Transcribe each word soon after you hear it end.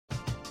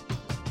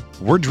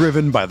We're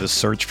driven by the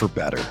search for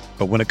better.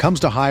 But when it comes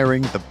to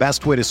hiring, the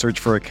best way to search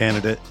for a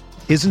candidate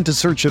isn't to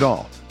search at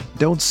all.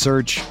 Don't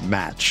search,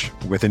 match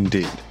with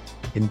Indeed.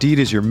 Indeed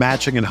is your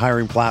matching and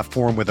hiring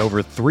platform with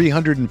over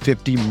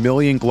 350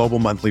 million global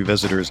monthly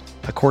visitors,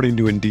 according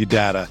to Indeed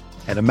data,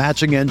 and a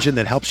matching engine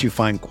that helps you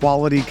find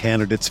quality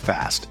candidates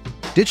fast.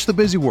 Ditch the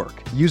busy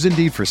work. Use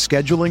Indeed for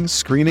scheduling,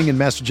 screening, and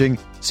messaging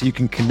so you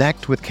can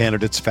connect with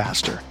candidates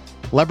faster.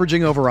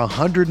 Leveraging over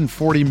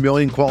 140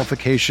 million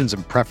qualifications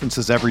and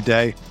preferences every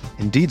day,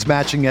 Indeed's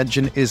matching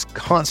engine is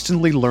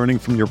constantly learning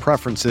from your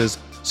preferences,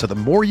 so the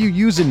more you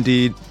use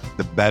Indeed,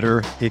 the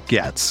better it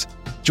gets.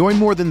 Join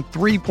more than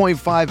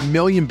 3.5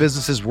 million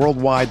businesses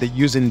worldwide that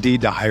use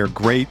Indeed to hire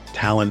great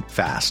talent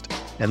fast.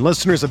 And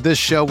listeners of this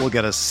show will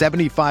get a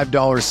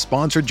 $75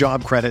 sponsored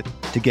job credit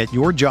to get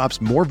your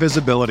jobs more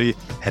visibility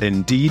at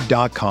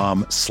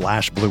Indeed.com/Blue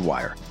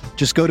Wire.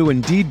 Just go to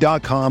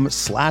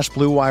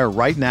Indeed.com/Blue Wire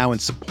right now and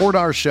support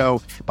our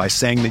show by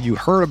saying that you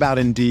heard about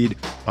Indeed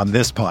on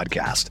this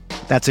podcast.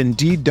 That's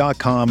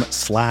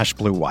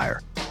Indeed.com/Blue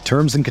Wire.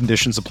 Terms and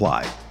conditions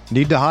apply.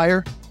 Need to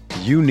hire?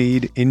 You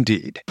need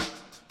Indeed.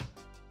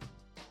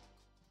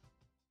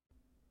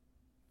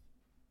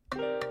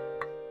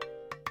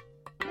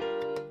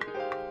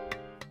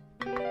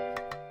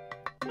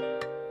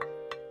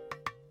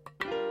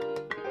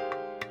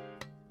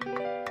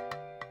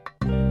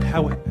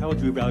 How would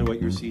you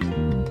evaluate your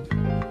season?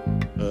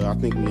 I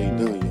think we ain't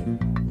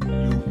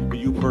done But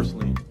you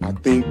personally? yet. I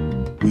think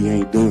we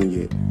ain't done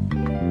yet.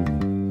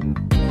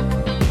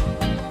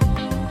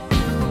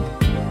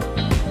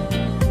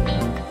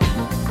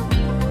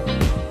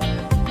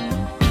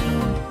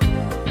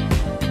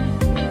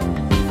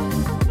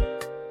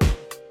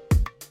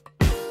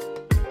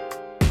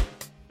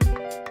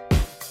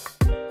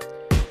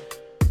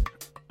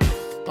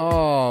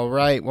 All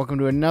right, welcome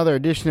to another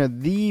edition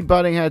of the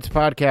Butting Heads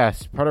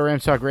podcast, part of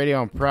Rams Talk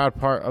Radio and proud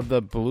part of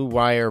the Blue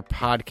Wire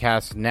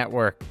Podcast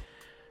Network.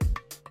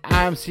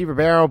 I'm Steve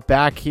Ribeiro,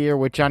 back here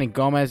with Johnny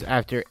Gomez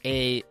after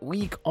a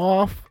week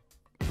off.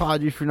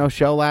 Apologies for no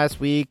show last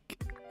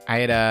week. I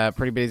had a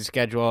pretty busy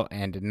schedule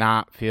and did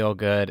not feel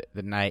good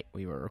the night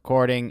we were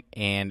recording,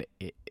 and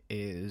it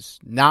was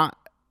not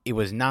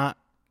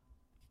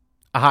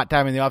a hot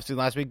time in the offseason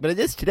last week, but it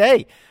is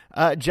today.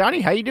 Johnny,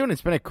 how you doing?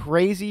 It's been a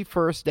crazy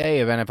first day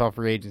of NFL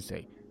free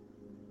agency.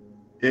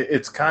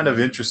 It's kind of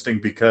interesting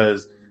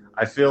because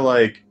I feel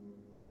like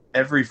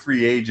every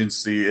free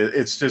agency,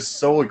 it's just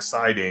so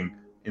exciting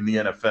in the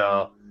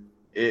NFL.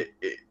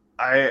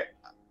 I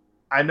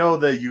know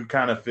that you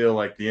kind of feel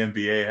like the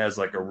NBA has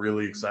like a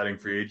really exciting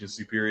free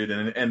agency period,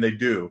 and they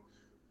do.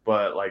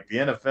 But like the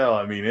NFL,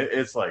 I mean,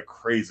 it's like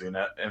crazy. And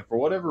for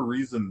whatever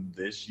reason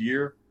this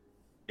year,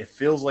 it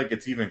feels like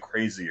it's even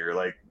crazier.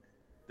 Like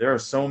there are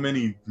so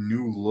many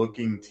new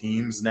looking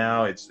teams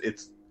now.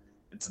 It's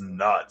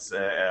nuts.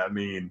 I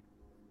mean,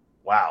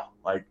 wow.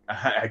 Like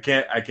I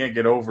can't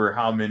get over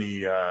how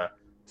many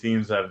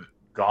teams have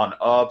gone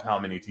up, how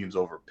many teams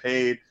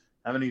overpaid,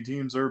 how many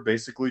teams are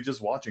basically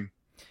just watching.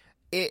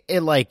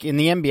 It like in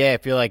the NBA, I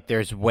feel like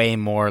there's way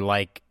more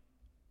like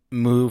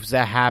moves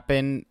that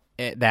happen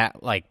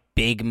that like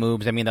big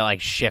moves. I mean, that like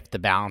shift the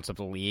balance of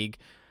the league.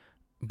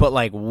 But,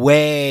 like,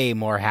 way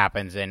more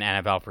happens in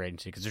NFL free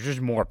agency because there's just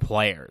more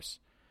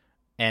players.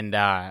 And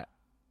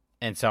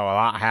so a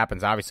lot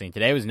happens, obviously. And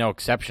today was no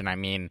exception. I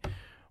mean,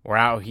 we're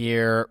out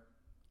here.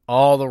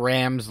 All the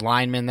Rams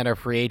linemen that are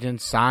free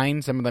agents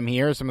signed. Some of them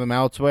here, some of them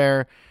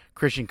elsewhere.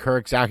 Christian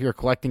Kirk's out here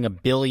collecting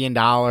 $1 billion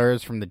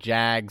from the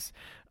Jags.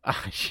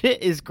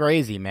 Shit is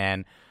crazy,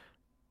 man.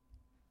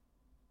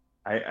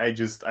 I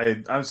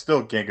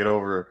still can't get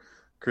over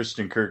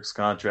Christian Kirk's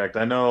contract.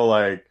 I know,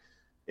 like,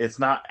 it's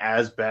not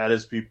as bad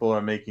as people are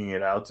making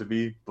it out to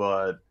be,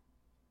 but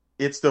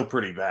it's still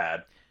pretty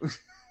bad.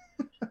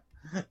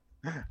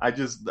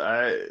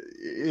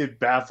 It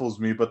baffles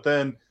me. But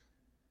then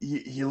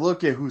you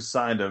look at who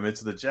signed him.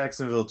 It's the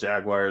Jacksonville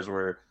Jaguars,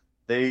 where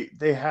they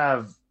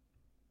have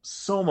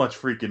so much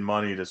freaking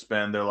money to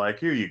spend. They're like,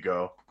 here you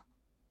go.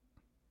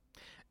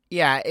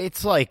 Yeah,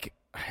 it's like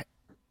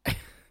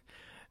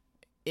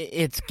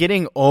it's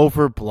getting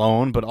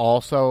overblown, but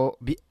also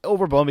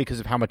overblown because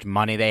of how much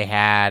money they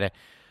had.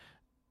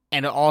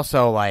 And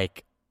also,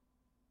 like,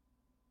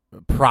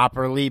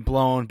 properly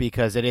blown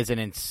because it is an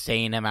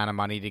insane amount of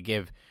money to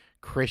give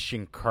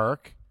Christian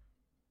Kirk.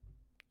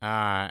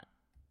 You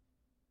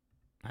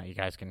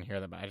guys can hear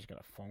that, but I just got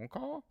a phone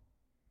call.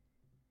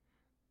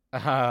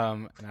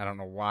 And I don't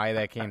know why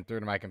that came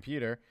through to my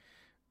computer.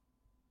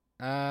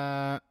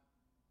 Wow.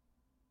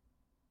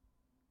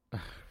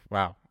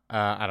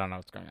 I don't know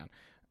what's going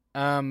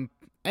on.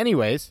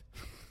 Anyways.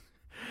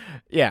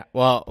 Yeah,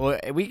 well,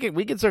 we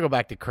can circle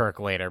back to Kirk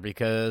later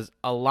because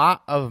a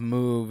lot of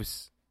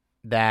moves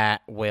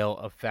that will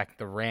affect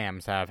the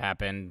Rams have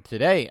happened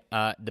today.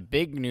 The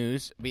big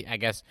news, I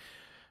guess,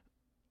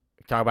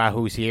 talk about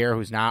who's here,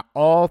 who's not.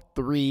 All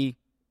three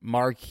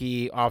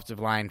marquee offensive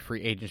line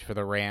free agents for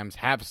the Rams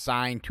have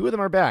signed. Two of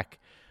them are back.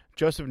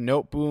 Joseph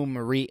Noteboom,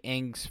 Marie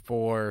Inks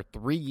for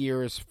 3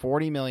 years,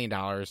 $40 million,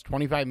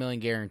 $25 million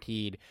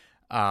guaranteed.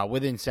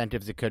 With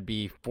incentives, it could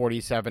be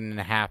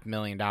 $47.5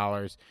 million.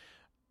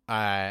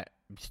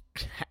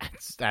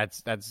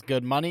 That's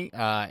good money.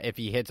 If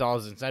he hits all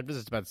his incentives,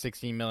 it's about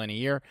 $16 million a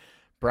year.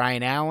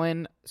 Brian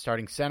Allen,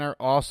 starting center,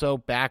 also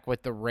back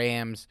with the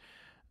Rams,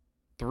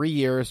 3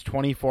 years,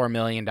 $24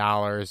 million.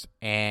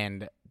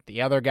 And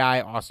the other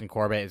guy, Austin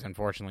Corbett, is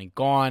unfortunately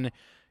gone.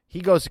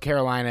 He goes to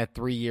Carolina,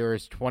 3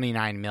 years,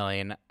 $29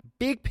 million.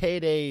 Big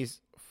paydays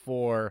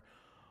for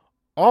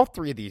all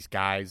three of these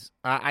guys.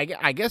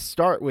 I guess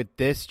start with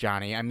this,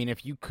 Johnny. I mean,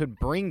 if you could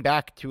bring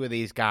back two of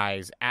these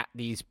guys at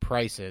these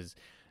prices,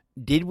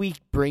 did we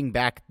bring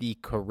back the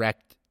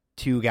correct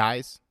two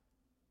guys?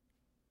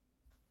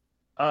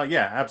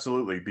 Yeah,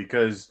 absolutely.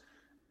 Because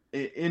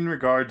in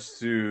regards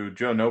to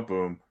Joe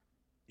Noteboom,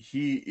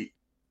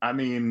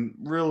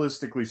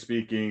 realistically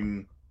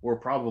speaking, we're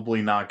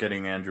probably not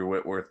getting Andrew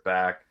Whitworth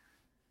back.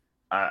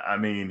 I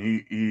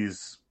mean,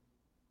 he's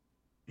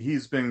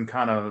been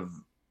kind of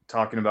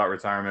talking about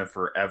retirement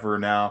forever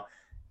now,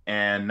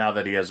 and now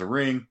that he has a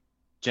ring,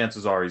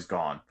 chances are he's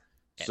gone.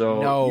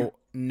 So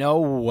no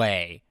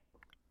way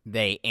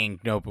they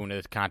ink Noteboom to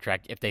this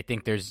contract if they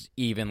think there's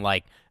even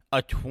like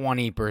a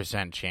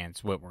 20%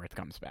 chance Whitworth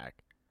comes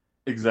back.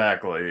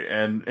 Exactly,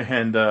 and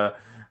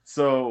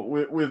so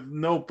with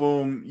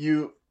Noteboom,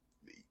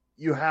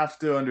 you have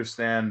to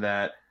understand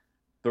that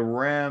the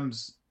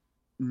Rams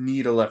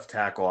need a left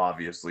tackle.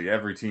 Obviously,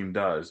 every team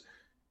does.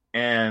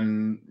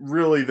 And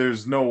really,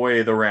 there's no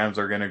way the Rams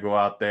are going to go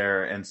out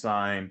there and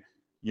sign,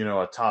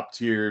 a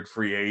top-tiered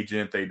free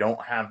agent. They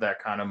don't have that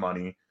kind of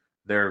money.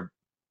 Their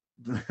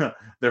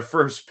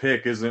first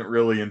pick isn't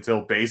really until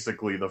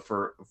basically the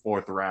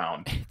fourth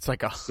round. It's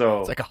like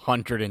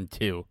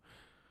 102.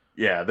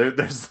 Yeah,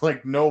 there's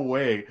like no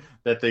way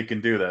that they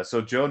can do that. So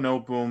Joe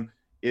Noteboom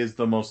is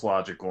the most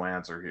logical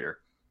answer here.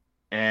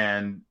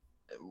 And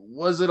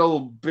was it a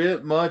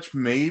bit much?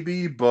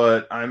 Maybe,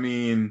 but I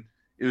mean,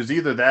 it was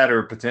either that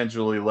or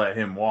potentially let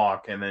him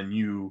walk, and then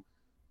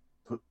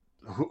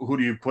who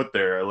do you put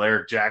there?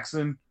 Alaric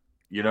Jackson?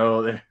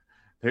 There's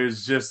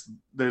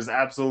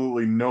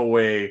absolutely no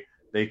way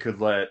they could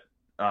let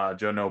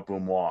Joe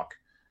Noteboom walk.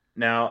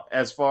 Now,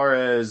 as far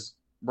as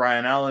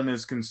Brian Allen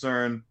is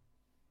concerned,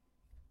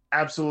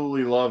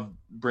 absolutely love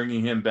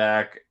bringing him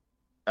back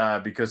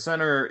because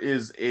center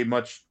is a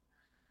much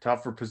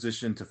tougher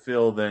position to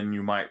fill than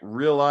you might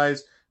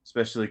realize,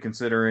 especially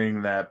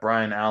considering that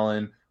Brian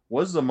Allen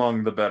was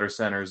among the better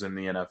centers in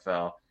the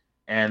NFL.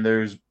 And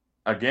there's,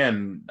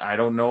 again, I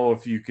don't know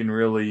if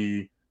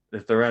the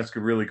Rams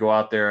could really go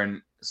out there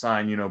and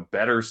sign,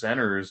 better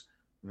centers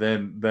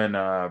than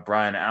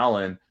Brian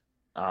Allen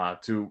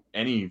to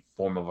any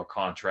form of a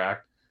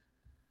contract.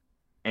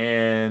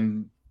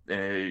 And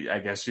I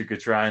guess you could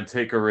try and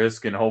take a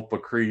risk and hope a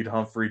Creed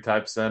Humphrey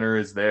type center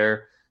is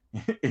there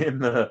in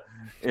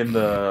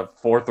the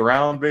fourth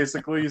round,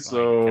 basically.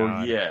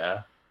 So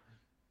yeah.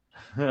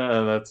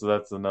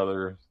 That's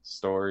another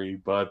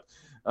story, but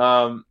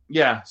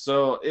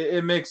so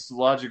it makes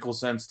logical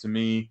sense to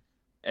me.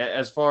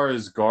 As far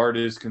as guard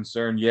is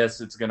concerned,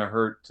 yes, it's going to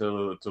hurt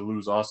to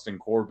lose Austin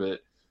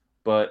Corbett,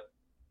 but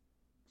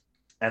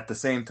at the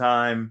same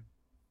time,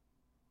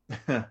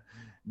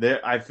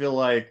 I feel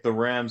like the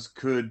Rams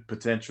could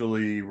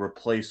potentially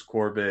replace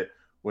Corbett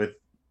with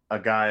a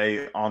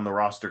guy on the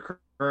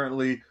roster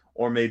currently,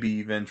 or maybe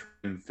even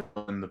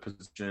fill in the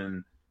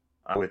position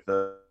with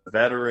a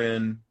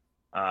veteran.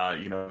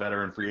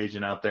 Veteran free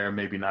agent out there,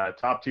 maybe not a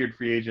top-tiered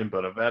free agent,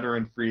 but a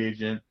veteran free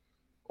agent,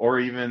 or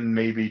even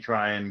maybe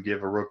try and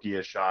give a rookie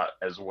a shot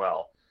as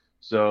well.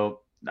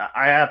 So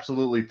I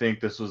absolutely think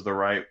this was the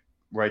right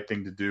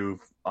thing to do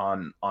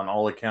on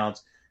all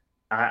accounts.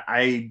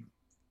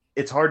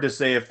 It's hard to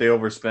say if they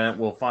overspent.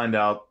 We'll find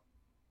out,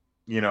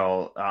 in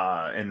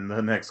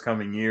the next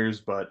coming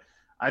years, but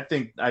I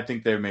think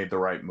they made the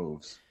right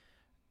moves.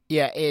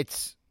 Yeah,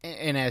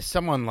 and as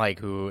someone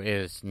who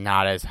is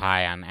not as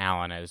high on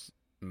Allen as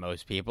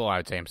most people, I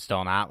would say I'm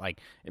still not.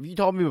 If you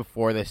told me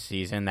before this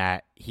season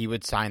that he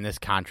would sign this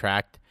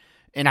contract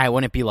and I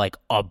wouldn't be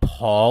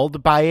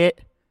appalled by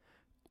it,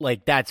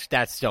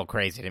 that's still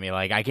crazy to me.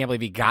 I can't believe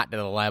he got to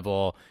the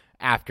level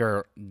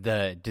after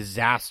the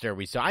disaster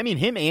we saw. I mean,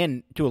 him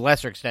and to a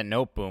lesser extent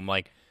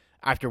Noteboom,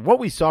 after what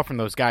we saw from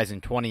those guys in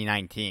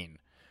 2019,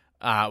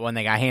 when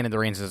they got handed the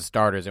reins as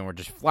starters and were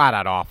just flat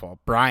out awful.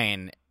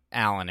 Brian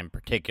Allen in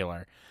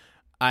particular.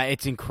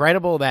 It's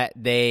incredible that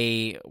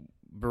they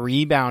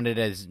rebounded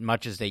as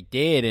much as they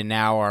did and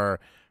now are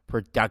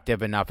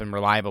productive enough and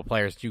reliable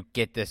players to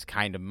get this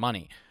kind of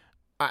money.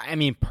 I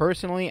mean,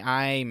 personally,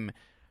 I'm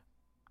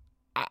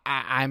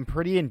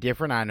pretty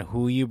indifferent on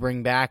who you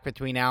bring back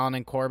between Allen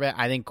and Corbett.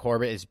 I think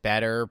Corbett is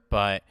better,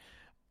 but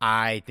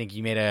I think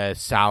you made a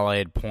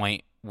solid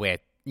point with,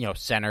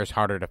 centers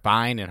harder to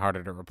find and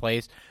harder to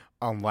replace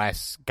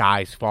unless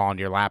guys fall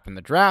into your lap in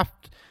the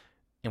draft,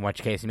 in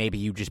which case maybe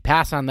you just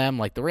pass on them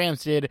like the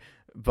Rams did.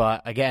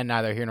 But again,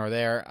 neither here nor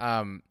there.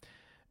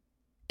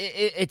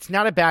 It's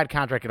not a bad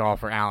contract at all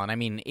for Allen. I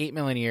mean, $8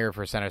 million a year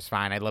for center is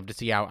fine. I'd love to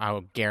see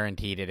how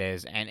guaranteed it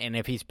is, and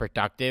if he's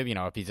productive,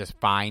 if he's a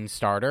fine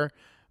starter,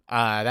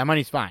 that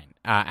money's fine,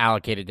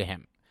 allocated to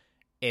him.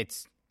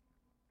 It's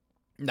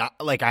not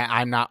like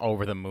I'm not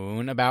over the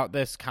moon about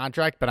this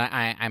contract, but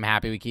I'm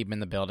happy we keep him in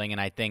the building.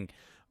 And I think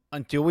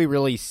until we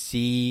really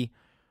see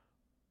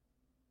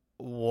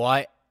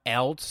what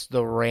else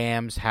the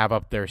Rams have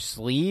up their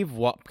sleeve,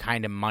 what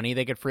kind of money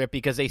they could free up,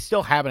 because they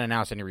still haven't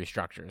announced any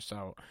restructures.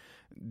 So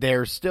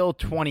they're still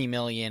 $20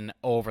 million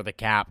over the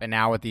cap, and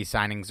now with these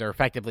signings, they're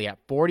effectively at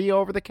 40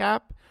 over the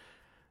cap.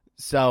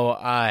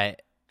 So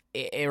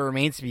it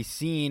remains to be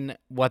seen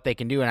what they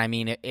can do. And I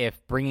mean, if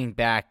bringing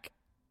back,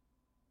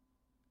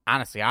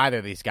 honestly, either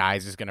of these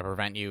guys is going to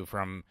prevent you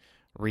from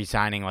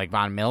re-signing like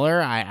Von Miller,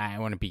 I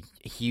wouldn't be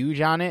huge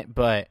on it,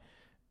 but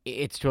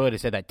it's too early to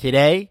say that.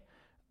 Today,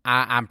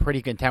 I'm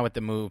pretty content with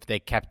the move. They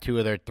kept 2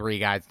 of their 3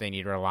 guys they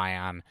need to rely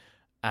on,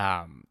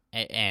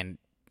 and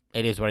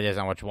it is what it is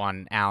on which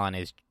one. Allen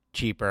is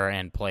cheaper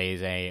and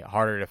plays a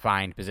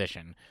harder-to-find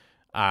position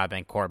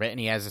than Corbett, and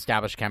he has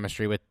established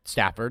chemistry with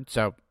Stafford,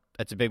 so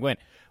that's a big win.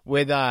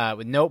 With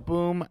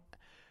Noteboom,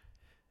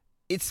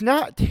 it's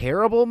not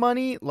terrible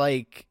money.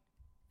 Like,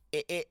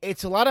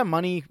 it's a lot of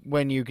money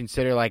when you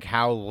consider like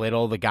how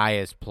little the guy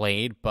has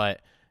played, but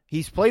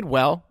he's played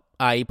well.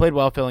 He played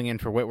well filling in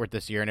for Whitworth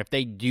this year, and if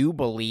they do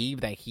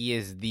believe that he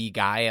is the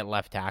guy at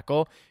left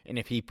tackle, and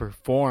if he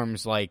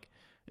performs like,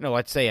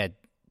 let's say a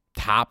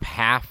top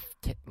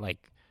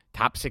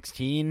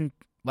 16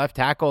 left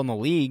tackle in the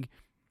league,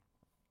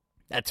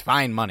 that's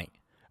fine money.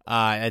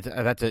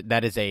 That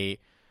is a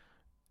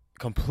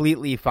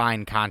completely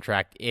fine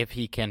contract if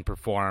he can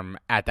perform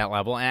at that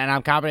level, and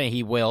I'm confident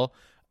he will.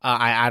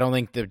 I don't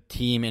think the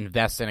team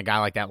invests in a guy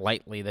like that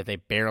lightly that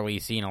they've barely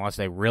seen unless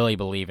they really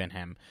believe in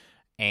him.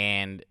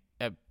 And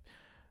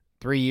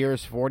 3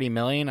 years, $40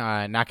 million,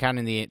 not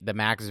counting the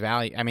max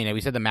value. I mean,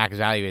 we said the max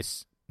value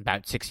is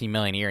about $16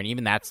 million a year, and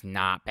even that's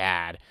not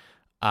bad.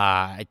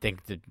 I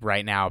think that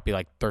right now it'd be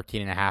like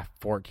 13.5,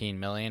 $14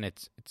 million.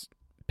 It's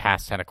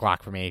past 10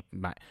 o'clock for me.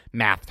 My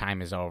math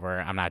time is over.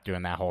 I'm not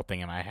doing that whole thing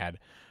in my head.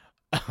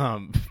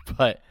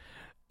 But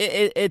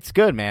it's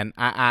good, man.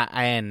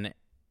 And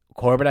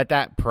Corbett at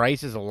that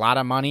price is a lot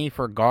of money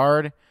for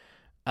guard.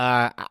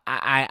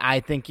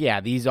 I think,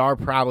 these are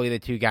probably the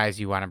 2 guys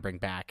you want to bring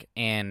back,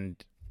 and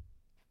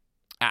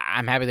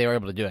I'm happy they were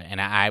able to do it. And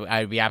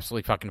I'd be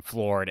absolutely fucking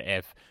floored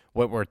if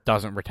Whitworth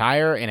doesn't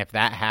retire, and if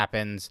that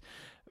happens,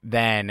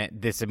 then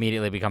this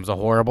immediately becomes a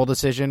horrible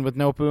decision with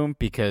Noteboom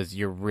because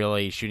you're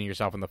really shooting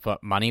yourself in the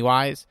foot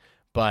money-wise.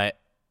 But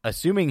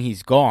assuming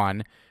he's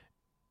gone,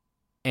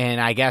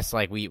 and I guess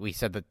like we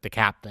said the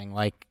cap thing,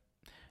 like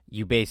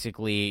he's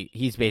basically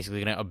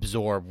going to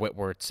absorb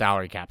Whitworth's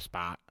salary cap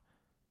spot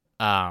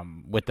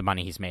with the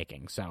money he's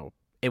making. So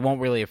it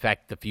won't really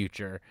affect the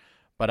future.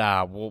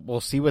 But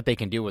we'll see what they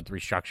can do with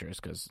restructures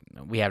because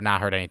we have not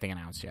heard anything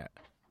announced yet.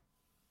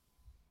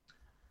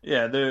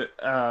 Yeah,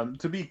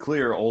 to be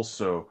clear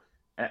also,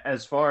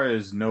 as far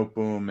as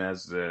Noteboom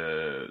as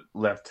the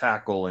left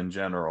tackle in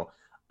general,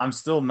 I'm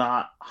still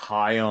not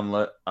high on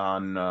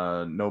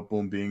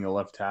Noteboom being a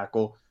left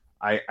tackle.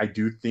 I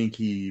do think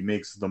he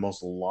makes the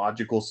most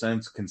logical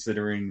sense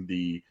considering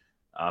the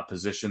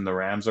position the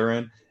Rams are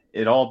in.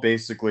 It all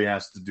basically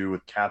has to do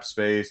with cap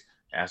space,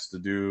 has to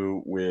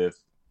do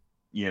with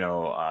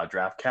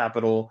draft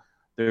capital.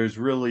 There's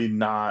really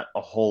not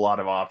a whole lot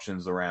of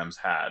options the Rams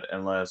had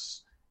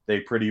unless they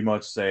pretty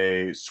much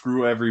say,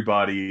 screw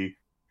everybody,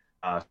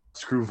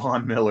 screw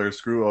Von Miller,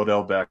 screw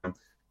Odell Beckham,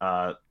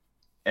 and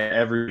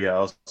everybody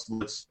else.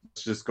 Let's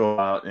just go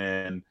out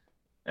and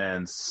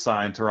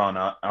sign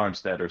Teron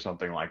Armstead or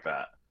something like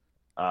that.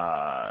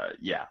 I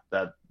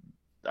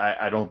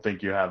don't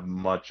think you have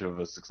much of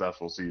a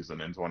successful season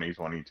in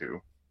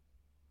 2022.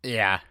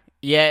 Yeah,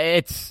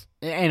 it's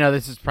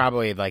this is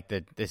probably like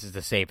this is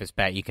the safest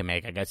bet you can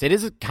make, I guess. It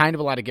is kind of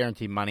a lot of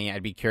guaranteed money.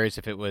 I'd be curious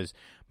if it was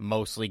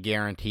mostly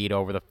guaranteed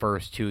over the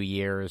first 2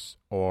 years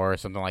or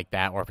something like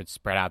that, or if it's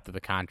spread out through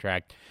the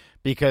contract.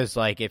 Because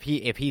like if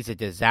he's a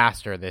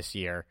disaster this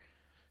year,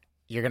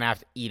 you're gonna have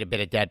to eat a bit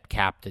of dead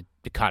cap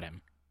to cut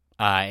him,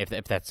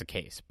 if that's the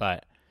case.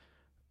 But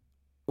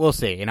we'll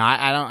see.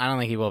 I don't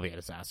think he will be a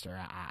disaster.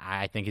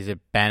 I think he's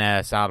been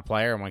a solid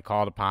player, and when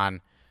called upon,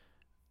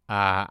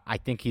 I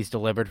think he's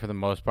delivered for the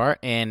most part,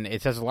 and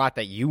it says a lot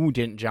that you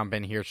didn't jump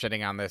in here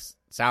shitting on this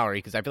salary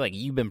because I feel like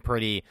you've been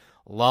pretty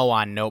low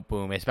on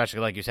Noteboom,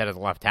 especially like you said as a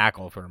left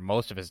tackle for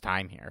most of his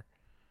time here.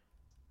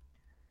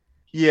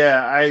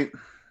 Yeah,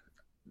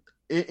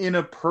 in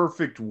a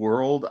perfect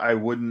world, I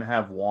wouldn't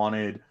have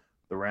wanted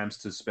the Rams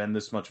to spend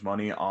this much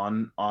money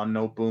on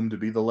Noteboom to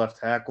be the left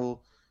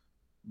tackle,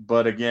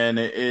 but again,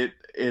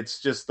 it's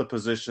just the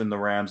position the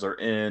Rams are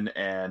in,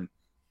 and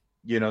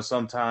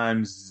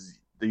sometimes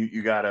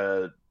you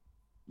gotta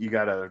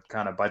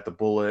kind of bite the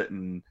bullet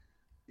and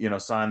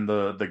sign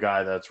the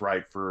guy that's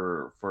right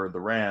for the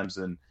Rams.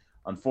 And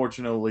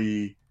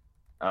unfortunately,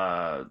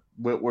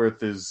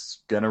 Whitworth is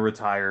gonna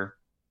retire.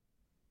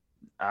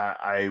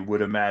 I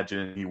would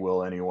imagine he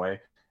will anyway,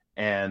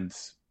 and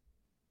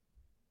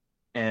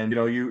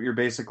you're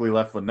basically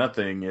left with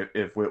nothing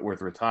if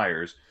Whitworth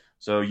retires.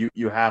 So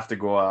you have to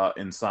go out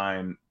and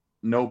sign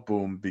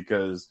Noteboom,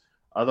 because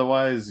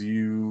otherwise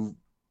you're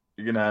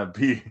gonna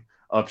be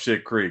up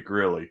shit creek,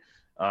 really.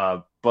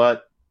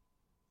 But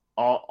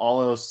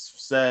all else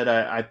said,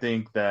 I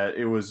think that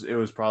it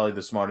was probably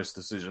the smartest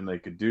decision they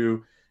could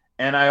do,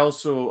 and I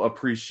also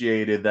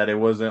appreciated that it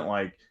wasn't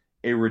like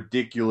a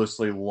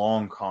ridiculously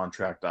long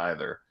contract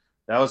either.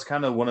 That was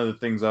kind of one of the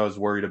things I was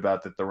worried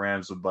about, that the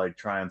Rams would like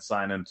try and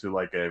sign him to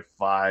like a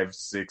 5,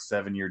 6,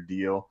 7 year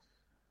deal,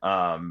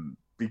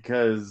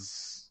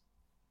 because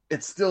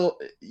it's still,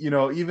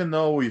 even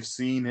though we've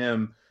seen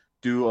him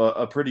do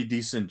a pretty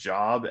decent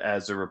job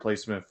as a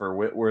replacement for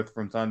Whitworth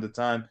from time to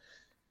time,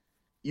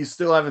 you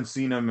still haven't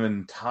seen him an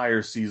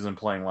entire season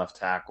playing left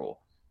tackle.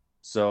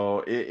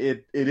 So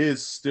it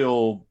is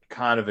still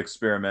kind of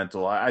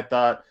experimental. I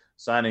thought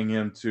signing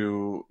him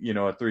to, a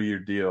 3-year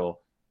deal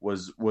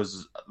was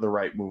the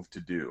right move to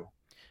do.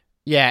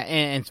 Yeah,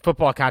 and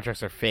football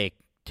contracts are fake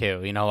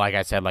too. Like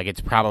I said, like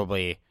it's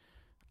probably,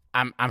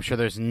 I'm sure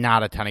there's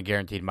not a ton of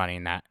guaranteed money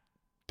in that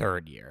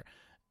 3rd year.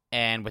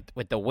 And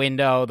with the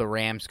window the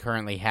Rams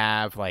currently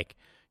have, like,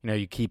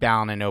 you keep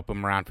Allen and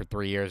Noteboom around for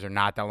 3 years. They're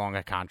not that long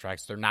of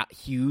contracts. They're not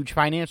huge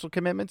financial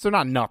commitments. They're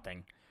not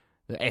nothing,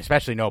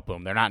 especially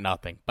Noteboom. They're not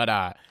nothing.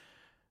 But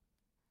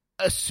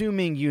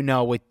assuming,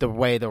 with the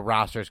way the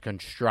roster is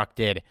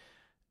constructed,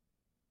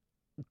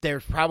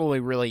 there probably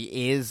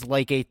really is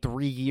like a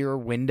 3-year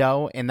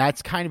window, and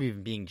that's kind of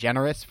even being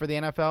generous for the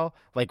NFL.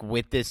 Like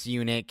with this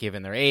unit,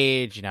 given their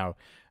age,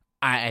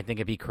 I think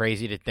it'd be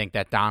crazy to think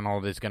that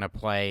Donald is going to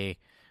play.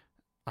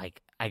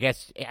 Like, I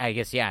guess, yeah,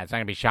 it's not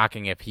going to be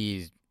shocking if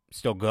he's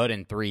still good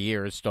in 3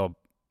 years, still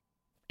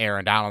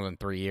Aaron Donald in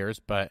 3 years,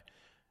 but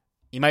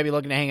you might be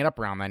looking to hang it up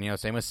around then.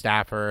 Same with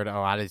Stafford. A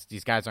lot of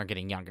these guys aren't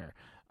getting younger.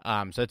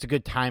 So it's a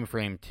good time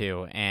frame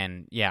too.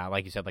 And yeah,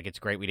 like you said, like it's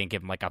great we didn't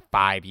give him like a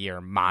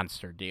 5-year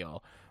monster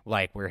deal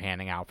like we're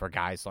handing out for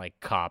guys like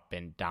Kupp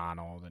and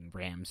Donald and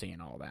Ramsey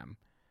and all them.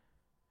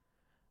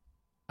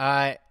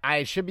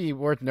 I should be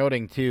worth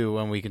noting too,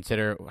 when we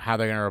consider how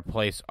they're going to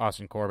replace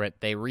Austin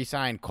Corbett, they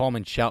re-signed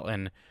Coleman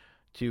Shelton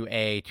to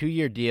a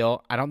 2-year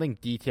deal. I don't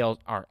think details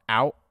are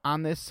out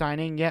on this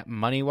signing yet,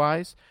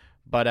 money-wise,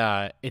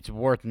 but it's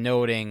worth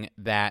noting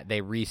that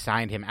they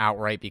re-signed him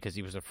outright because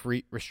he was a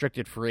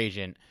restricted free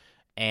agent,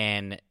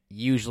 and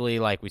usually,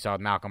 like we saw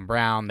with Malcolm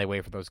Brown, they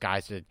wait for those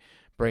guys to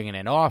bring in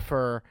an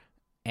offer,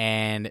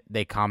 and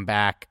they come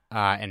back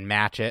and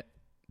match it.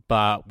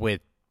 But with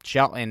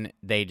Shelton,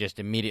 they just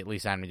immediately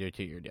signed him to a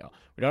 2-year deal.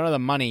 We don't know the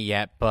money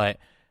yet, but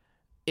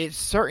it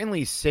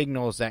certainly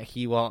signals that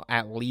he will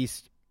at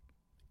least,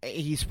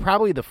 he's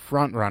probably the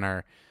front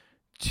runner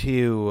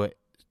to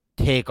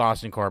take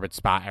Austin Corbett's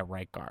spot at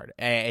right guard.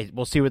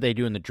 We'll see what they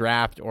do in the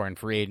draft or in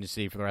free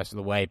agency for the rest of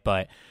the way,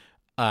 but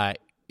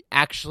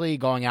actually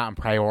going out and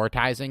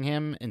prioritizing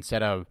him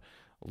instead of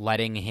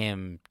letting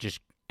him just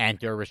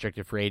enter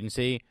restricted free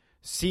agency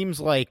seems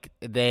like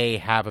they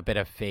have a bit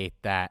of faith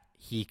that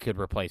he could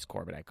replace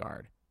Corbett at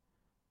guard.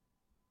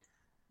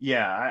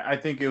 Yeah, I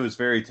think it was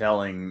very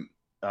telling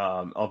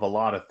of a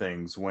lot of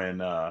things when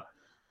the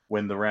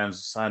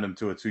Rams signed him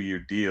to a 2-year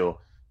deal,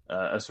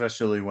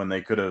 especially when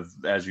they could have,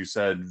 as you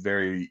said,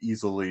 very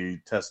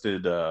easily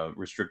tested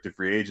restricted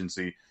free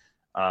agency.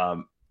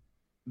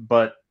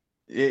 But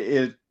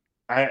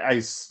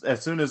as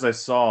soon as I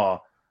saw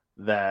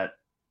that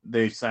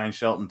they signed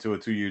Shelton to a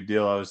 2-year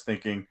deal, I was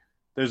thinking,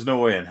 there's no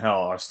way in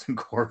hell Austin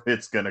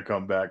Corbett's going to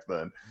come back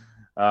then.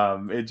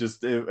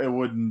 It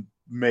wouldn't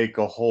make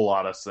a whole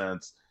lot of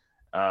sense.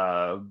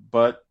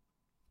 But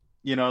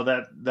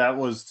that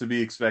was to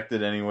be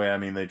expected anyway. I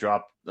mean, they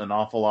dropped an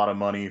awful lot of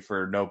money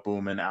for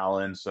Noteboom and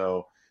Allen,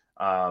 so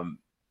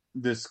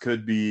this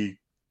could be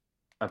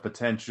a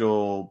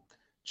potential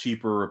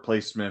cheaper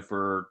replacement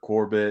for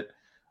Corbett.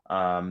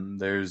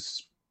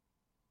 There's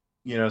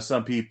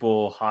some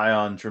people high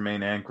on Tremaine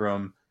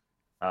Ankrum.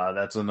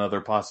 That's another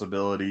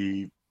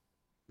possibility.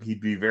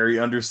 He'd be very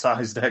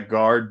undersized at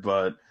guard,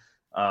 but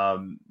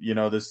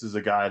this is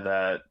a guy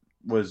that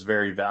was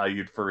very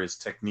valued for his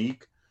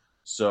technique.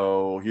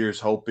 So here's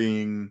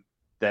hoping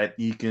that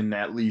he can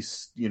at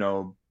least,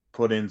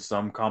 put in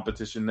some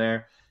competition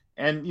there.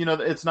 And,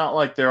 it's not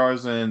like there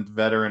isn't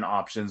veteran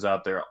options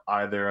out there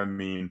either. I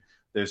mean,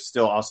 there's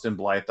still Austin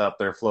Blythe out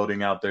there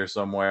floating out there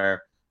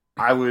somewhere.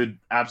 I would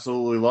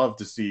absolutely love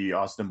to see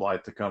Austin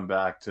Blythe to come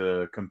back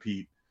to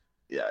compete.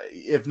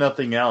 If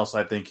nothing else,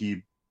 I think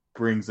he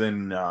brings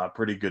in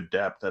pretty good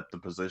depth at the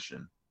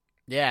position.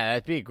 Yeah,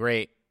 that'd be a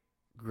great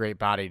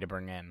body to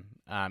bring in.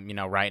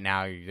 Right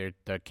now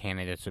the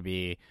candidates would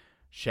be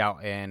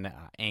Shelton,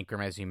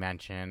 Ankrum, as you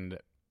mentioned,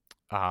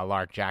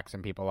 Lark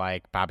Jackson, people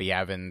like Bobby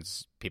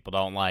Evans, people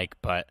don't like,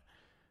 but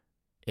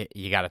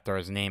you got to throw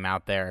his name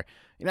out there.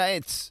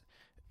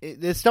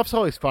 This stuff's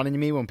always funny to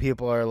me when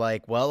people are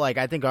like, well, like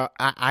I think I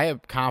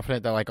am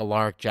confident that like a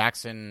Lark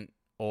Jackson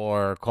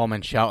or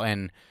Coleman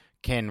Shelton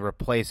can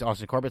replace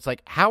Austin Corbett. It's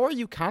like, how are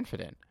you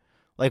confident?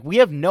 Like, we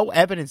have no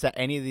evidence that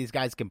any of these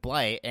guys can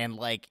play. And,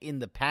 like, in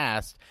the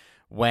past,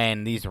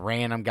 when these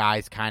random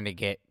guys kind of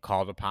get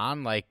called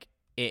upon, like,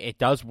 it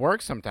does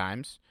work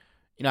sometimes.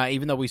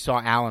 even though we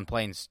saw Allen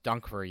play and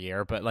stunk for a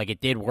year, but like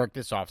it did work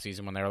this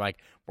offseason when they were like,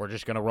 we're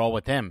just going to roll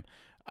with him.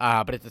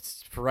 But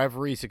it's for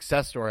every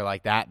success story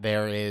like that,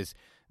 there is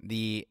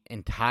the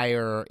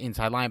entire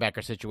inside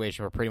linebacker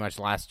situation for pretty much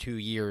the last 2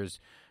 years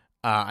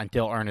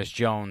until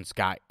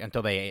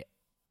they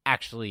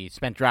actually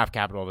spent draft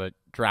capital to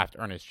draft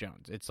Ernest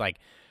Jones. It's like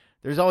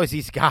there's always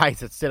these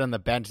guys that sit on the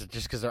bench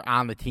just because they're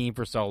on the team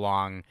for so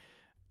long.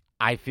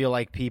 I feel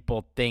like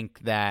people think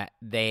that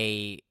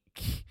they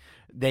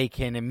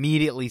can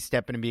immediately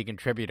step in and be a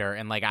contributor,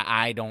 and like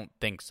I don't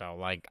think so.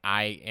 Like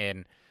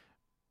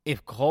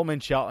if Coleman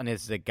Shelton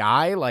is the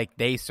guy, like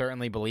they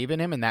certainly believe in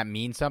him, and that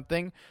means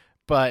something.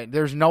 But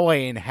there's no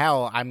way in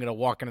hell I'm going to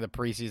walk into the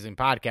preseason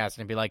podcast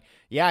and be like,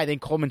 yeah, I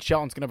think Coleman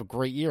Shelton's going to have a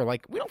great year.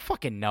 Like, we don't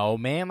fucking know,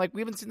 man. Like,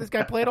 we haven't seen this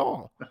guy play at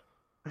all.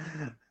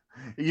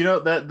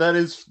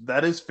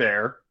 That is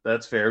fair.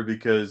 That's fair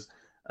because,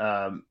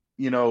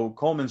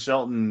 Coleman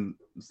Shelton,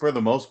 for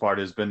the most part,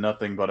 has been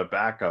nothing but a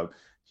backup.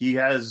 He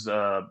has,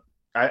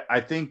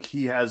 I think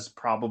he has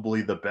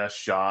probably the best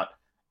shot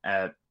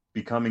at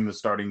becoming the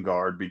starting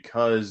guard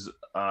because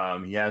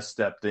he has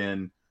stepped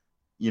in,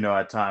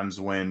 at times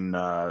when,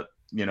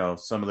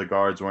 some of the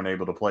guards weren't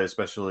able to play,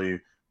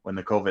 especially when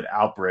the COVID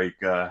outbreak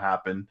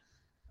happened.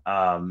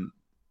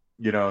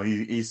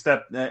 He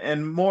stepped,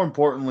 and more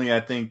importantly, I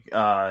think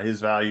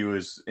his value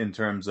is in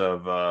terms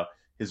of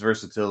his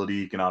versatility.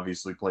 He can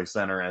obviously play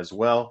center as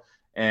well,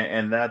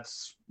 and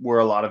that's where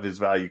a lot of his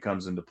value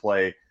comes into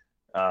play.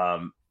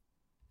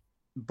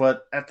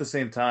 But at the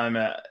same time,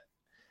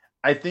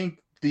 I think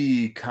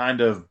the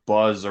kind of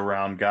buzz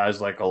around guys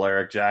like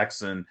Alaric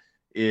Jackson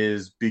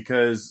is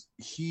because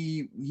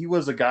he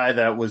was a guy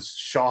that was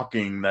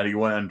shocking that he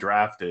went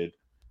undrafted,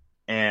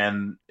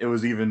 and it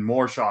was even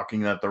more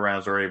shocking that the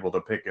Rams were able to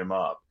pick him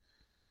up.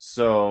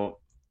 So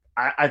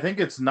I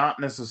think it's not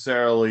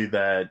necessarily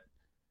that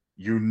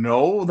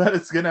that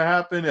it's going to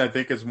happen. I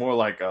think it's more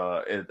like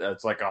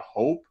it's like a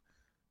hope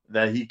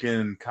that he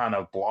can kind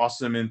of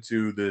blossom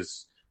into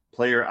this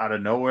player out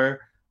of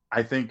nowhere.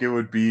 I think it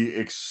would be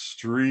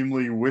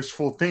extremely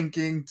wishful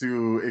thinking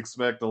to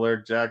expect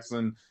Alaric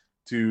Jackson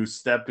to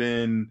step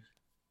in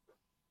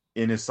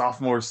his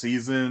sophomore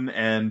season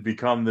and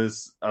become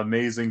this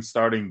amazing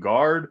starting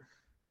guard.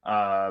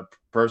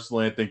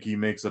 Personally, I think he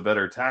makes a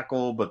better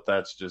tackle, but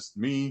that's just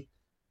me.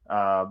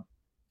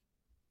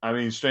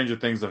 Stranger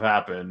things have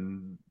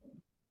happened.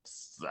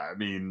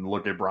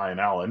 Look at Brian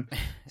Allen.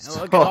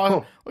 Look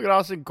at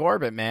Austin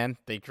Corbett, man.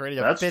 They traded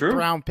a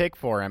fifth-round pick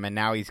for him, and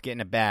now he's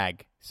getting a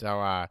bag.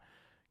 So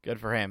good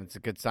for him. It's a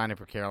good signing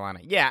for Carolina.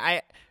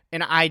 Yeah,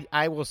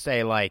 I will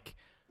say, like,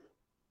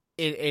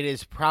 it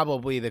is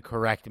probably the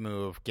correct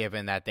move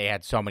given that they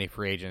had so many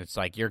free agents.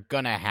 Like, you're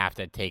going to have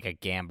to take a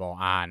gamble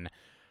on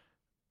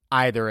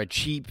either a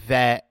cheap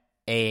vet,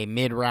 a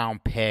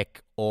mid-round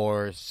pick,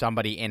 or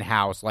somebody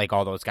in-house like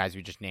all those guys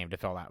we just named to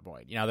fill that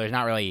void. You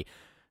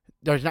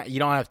don't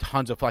have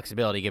tons of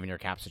flexibility given your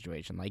cap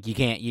situation. Like,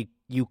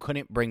 you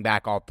couldn't bring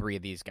back all three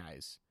of these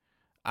guys.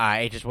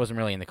 It just wasn't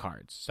really in the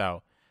cards.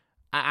 So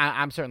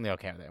I'm certainly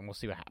okay with it, and we'll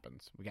see what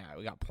happens. We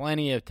got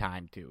plenty of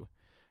time to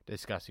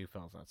discuss who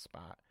fills that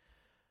spot.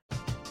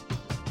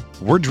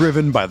 We're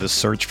driven by the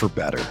search for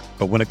better.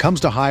 But when it comes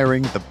to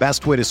hiring, the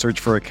best way to search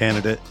for a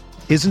candidate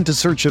isn't to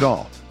search at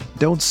all.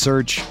 Don't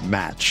search,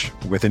 match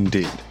with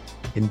Indeed.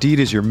 Indeed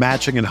is your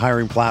matching and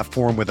hiring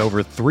platform with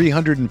over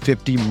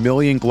 350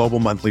 million global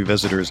monthly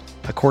visitors,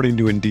 according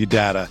to Indeed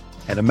data,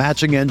 and a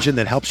matching engine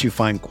that helps you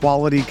find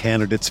quality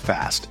candidates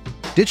fast.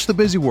 Ditch the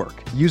busy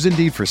work. Use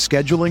Indeed for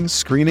scheduling,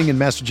 screening, and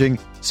messaging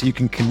so you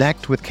can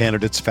connect with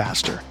candidates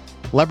faster.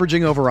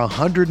 Leveraging over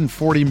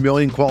 140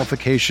 million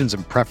qualifications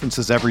and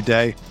preferences every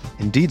day,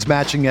 Indeed's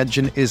matching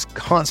engine is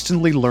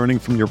constantly learning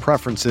from your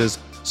preferences,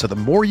 so the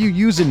more you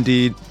use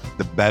Indeed,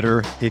 the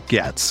better it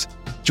gets.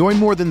 Join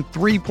more than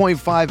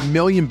 3.5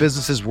 million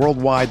businesses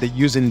worldwide that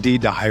use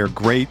Indeed to hire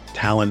great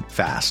talent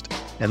fast.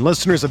 And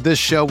listeners of this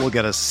show will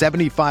get a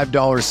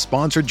 $75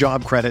 sponsored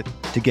job credit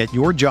to get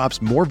your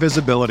jobs more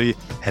visibility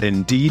at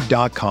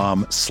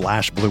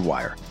Indeed.com/Blue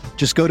Wire.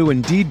 Just go to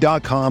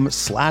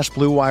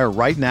Indeed.com/Blue Wire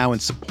right now and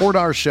support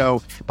our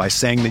show by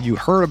saying that you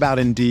heard about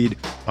Indeed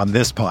on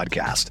this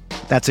podcast.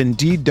 That's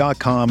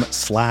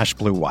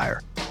Indeed.com/Blue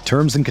Wire.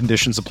 Terms and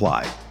conditions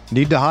apply.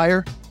 Need to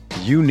hire?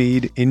 You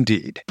need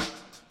Indeed.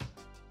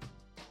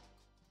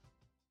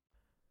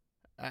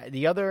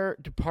 The other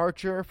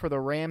departure for the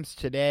Rams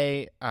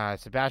today,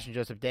 Sebastian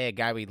Joseph Day, a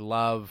guy we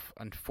love.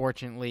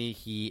 Unfortunately,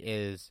 he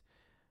is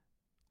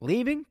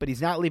leaving, but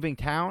he's not leaving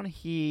town.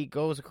 He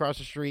goes across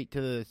the street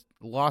to the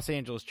Los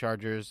Angeles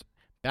Chargers,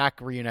 back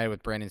reunited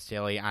with Brandon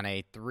Staley on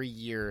a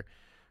 3-year,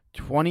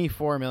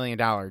 $24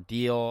 million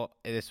deal.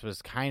 This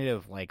was kind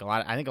of like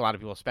I think a lot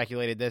of people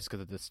speculated this because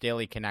of the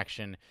Staley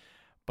connection.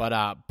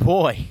 But,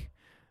 boy,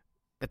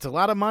 that's a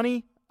lot of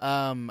money.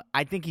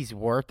 I think he's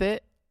worth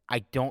it. I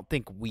don't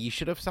think we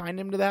should have signed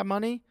him to that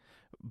money,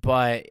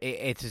 but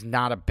it's just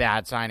not a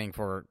bad signing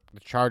for the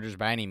Chargers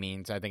by any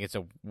means. I think it's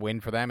a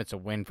win for them. It's a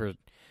win for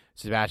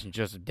Sebastian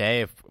Joseph Day,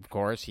 of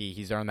course.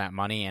 He's earned that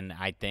money, and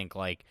I think,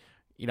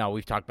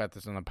 we've talked about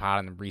this on the pod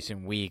in the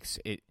recent weeks.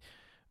 It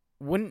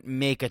wouldn't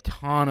make a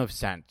ton of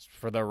sense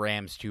for the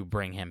Rams to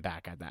bring him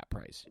back at that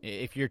price.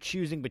 If you're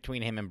choosing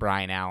between him and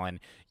Brian Allen,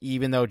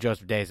 even though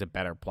Joseph Day is a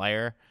better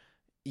player,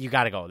 you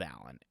got to go with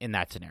Allen in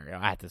that scenario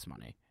at this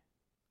money.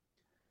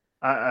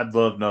 I'd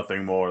love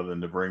nothing more than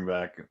to bring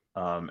back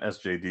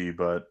SJD,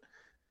 but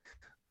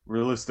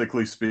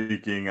realistically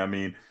speaking, I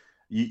mean,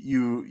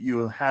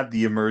 you had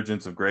the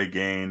emergence of Greg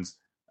Gaines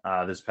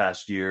this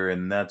past year,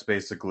 and that's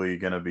basically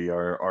going to be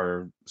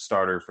our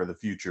starter for the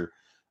future.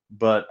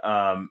 But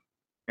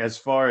as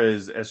far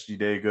as SG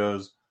Day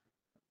goes,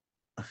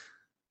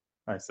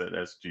 I said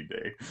SG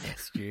Day.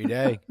 SG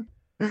Day.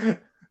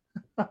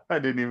 I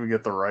didn't even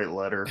get the right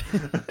letter.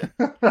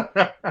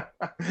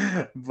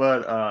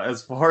 But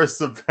as far as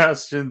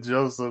Sebastian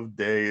Joseph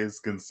Day is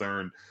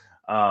concerned,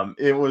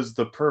 it was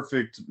the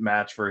perfect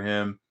match for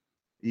him.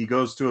 He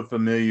goes to a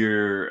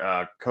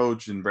familiar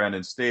coach in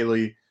Brandon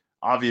Staley.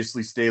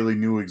 Obviously, Staley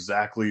knew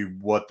exactly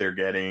what they're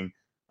getting,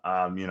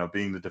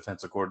 being the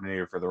defensive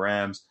coordinator for the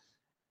Rams.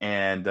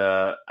 And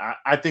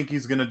I think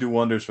he's going to do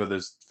wonders for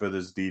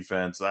this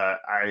defense.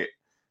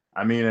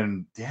 I mean,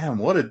 and damn,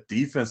 what a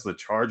defense the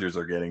Chargers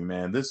are getting,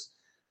 man. This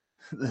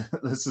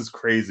is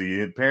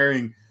crazy. And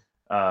pairing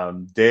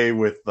Day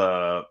with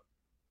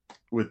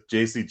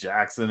J.C.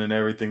 Jackson and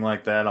everything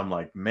like that, I'm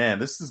like, man,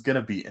 this is going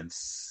to be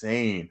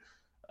insane.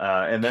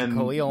 And then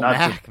Khalil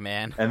Mack,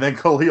 man. And then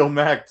Khalil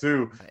Mack,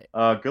 too.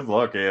 Good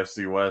luck,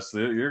 AFC West.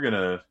 You're going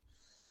to,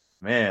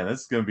 man,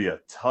 this is going to be a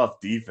tough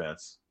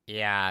defense.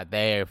 Yeah,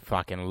 they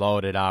fucking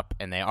loaded up,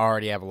 and they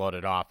already have a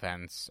loaded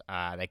offense.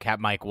 They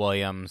kept Mike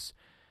Williams.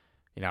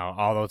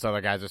 All those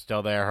other guys are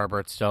still there.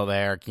 Herbert's still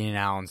there. Keenan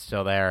Allen's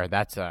still there.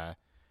 That's I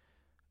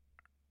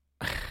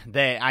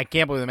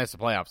can't believe they missed the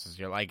playoffs this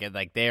year.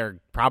 Like they're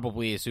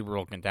probably a Super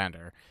Bowl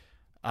contender,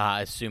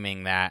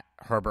 assuming that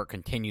Herbert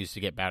continues to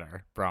get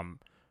better from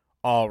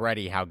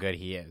already how good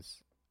he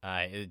is.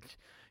 And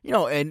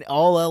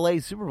all LA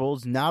Super Bowl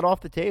is not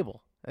off the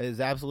table. It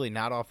is absolutely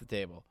not off the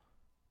table.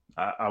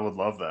 I would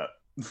love that.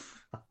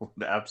 I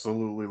would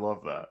absolutely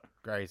love that.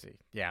 Crazy.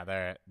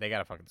 Yeah, they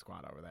got a fucking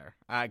squad over there.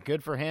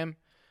 Good for him.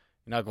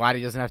 Glad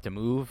he doesn't have to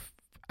move,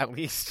 at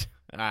least.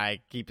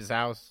 Keep his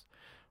house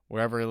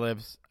wherever he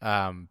lives.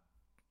 And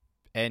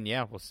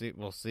yeah,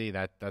 we'll see.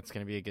 That's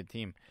going to be a good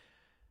team.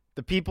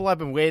 The people have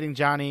been waiting,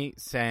 Johnny,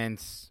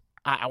 since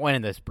I went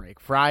in this break.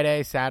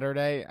 Friday,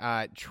 Saturday,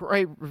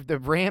 the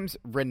Rams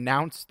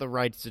renounced the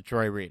rights to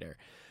Troy Reeder.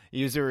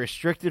 He was a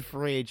restricted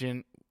free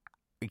agent.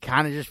 We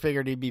kind of just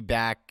figured he'd be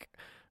back,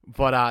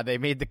 but they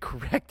made the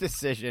correct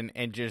decision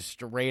and just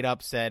straight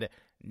up said,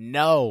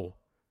 no,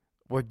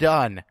 we're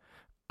done.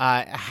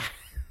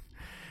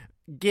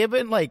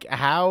 Given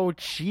how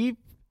cheap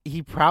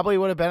he probably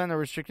would have been on a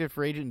restricted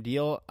free agent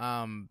deal,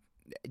 are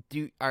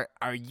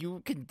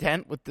you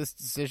content with this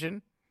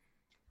decision?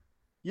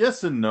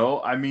 Yes and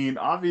no. I mean,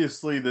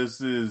 obviously,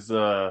 this is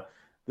a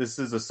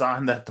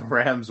sign that the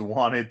Rams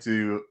wanted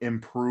to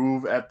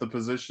improve at the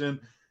position.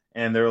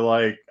 And they're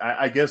like,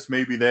 I guess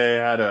maybe they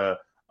had a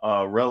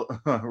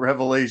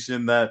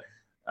revelation that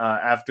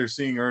after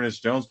seeing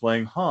Ernest Jones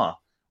playing,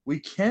 we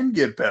can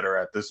get better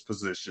at this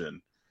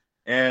position.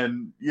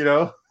 And,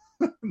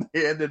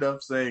 they ended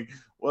up saying,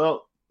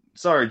 well,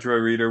 sorry, Troy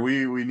Reeder,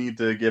 we need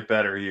to get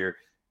better here.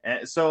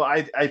 And so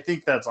I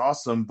think that's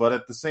awesome. But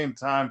at the same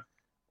time,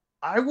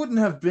 I wouldn't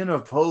have been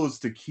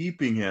opposed to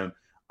keeping him.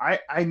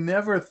 I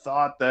never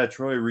thought that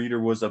Troy Reeder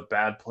was a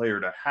bad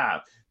player to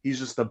have. He's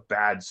just a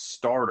bad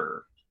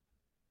starter.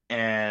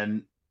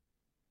 And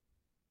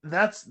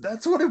that's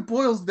what it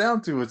boils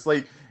down to. It's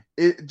like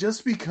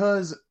just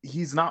because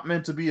he's not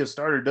meant to be a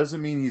starter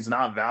doesn't mean he's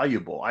not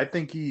valuable. I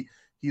think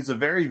he's a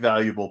very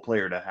valuable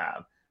player to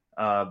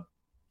have.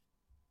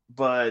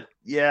 But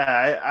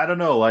yeah, I don't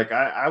know.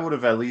 I would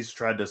have at least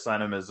tried to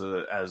sign him as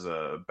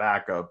a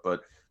backup,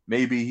 but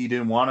maybe he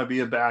didn't want to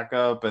be a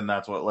backup, and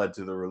that's what led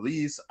to the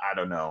release. I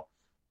don't know.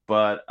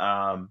 But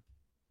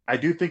I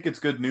do think it's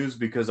good news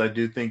because I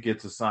do think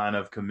it's a sign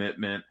of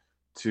commitment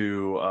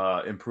to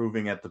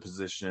improving at the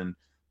position,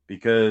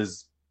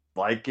 because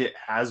like it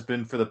has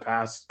been for the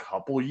past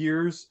couple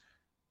years,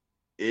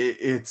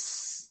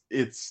 it's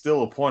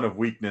still a point of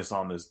weakness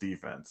on this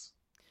defense.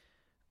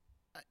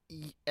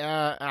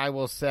 I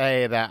will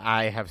say that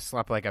I have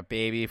slept like a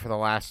baby for the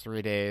last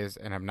 3 days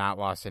and have not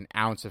lost an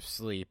ounce of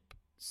sleep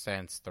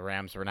since the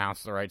Rams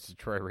renounced the rights to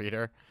Troy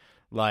Reeder.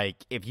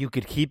 If you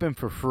could keep him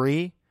for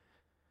free,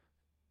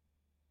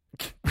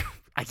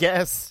 I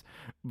guess,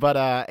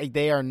 but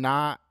they are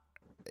not.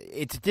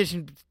 It's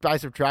addition by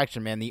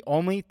subtraction, man. The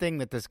only thing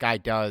that this guy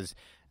does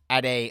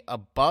at a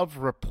above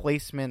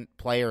replacement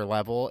player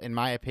level, in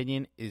my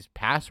opinion, is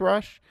pass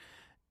rush.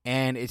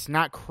 And it's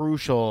not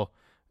crucial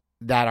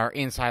that our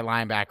inside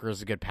linebacker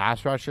is a good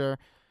pass rusher.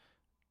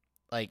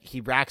 He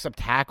racks up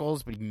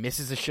tackles, but he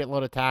misses a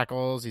shitload of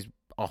tackles. He's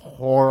a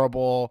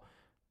horrible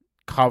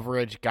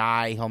coverage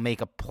guy. He'll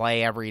make a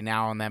play every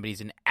now and then, but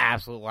he's an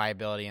absolute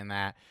liability in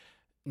that.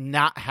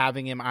 Not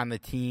having him on the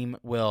team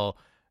will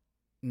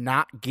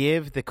not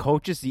give the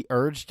coaches the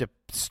urge to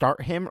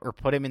start him or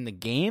put him in the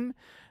game.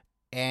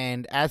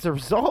 And as a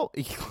result,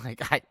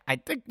 like I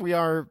think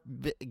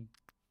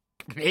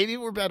maybe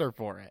we're better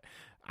for it.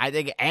 I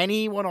think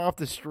anyone off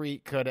the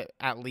street could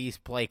at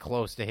least play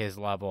close to his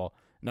level.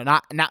 No,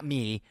 not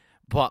me,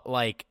 but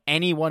like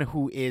anyone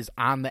who is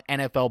on the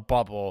NFL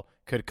bubble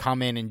could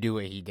come in and do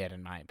what he did,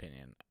 in my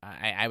opinion.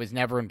 I was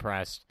never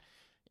impressed.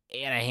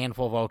 He had a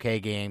handful of okay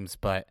games,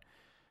 but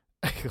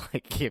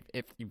like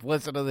if you've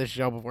listened to this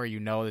show before, you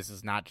know this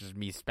is not just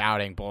me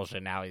spouting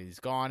bullshit. Now he's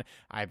gone.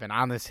 I've been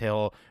on this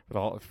hill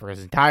for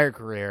his entire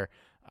career.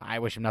 I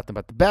wish him nothing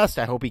but the best.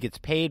 I hope he gets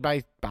paid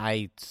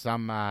by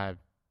some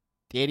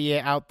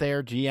idiot out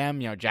there,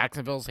 GM. You know,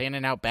 Jacksonville's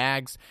handing out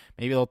bags.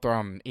 Maybe they'll throw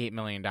him $8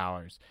 million.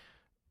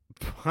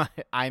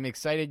 But I'm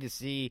excited to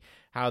see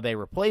how they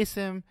replace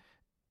him.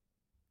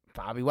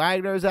 Bobby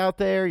Wagner's out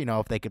there. You know,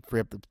 if they could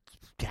free up the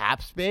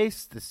cap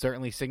space, this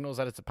certainly signals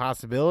that it's a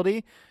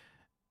possibility.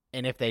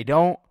 And if they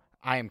don't,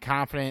 I am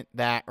confident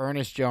that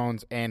Ernest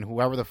Jones and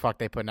whoever the fuck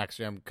they put next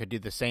to him could do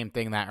the same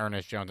thing that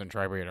Ernest Jones and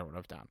Troy Breeder would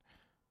have done.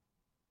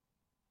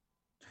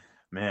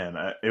 Man,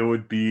 it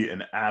would be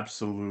an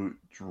absolute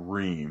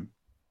dream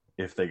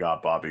if they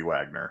got Bobby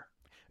Wagner.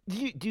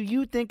 Do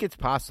you think it's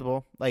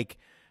possible? Like,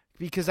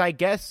 because I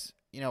guess,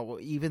 you know,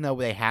 even though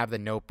they have the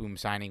Noteboom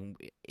signing,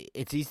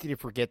 it's easy to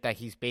forget that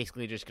he's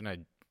basically just going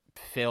to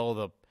fill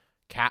the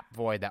cap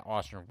void that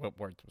Austin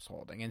Whitworth was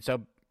holding. And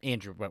so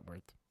Andrew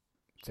Whitworth.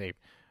 See,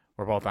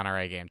 we're both on our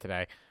A game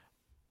today.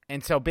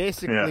 And so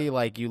basically,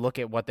 like, you look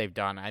at what they've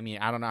done. I mean,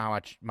 I don't know how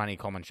much money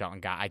Coleman Shelton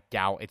got. I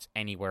doubt it's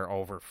anywhere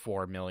over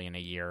 $4 million a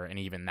year, and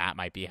even that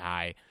might be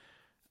high.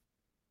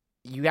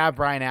 You have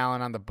Brian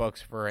Allen on the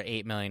books for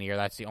 $8 million a year.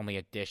 That's the only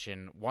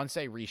addition. Once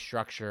they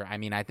restructure, I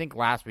mean, I think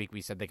last week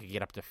we said they could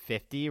get up to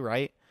 50,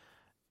 right?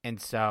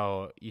 And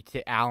so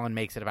Allen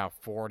makes it about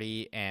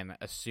 40, and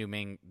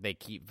assuming they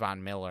keep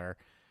Von Miller,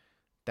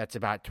 that's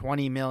about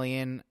 $20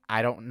 million.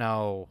 I don't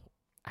know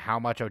how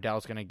much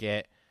Odell's going to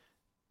get.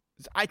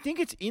 I think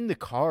it's in the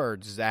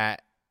cards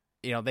that,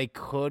 you know, they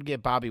could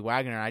get Bobby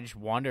Wagner. And I just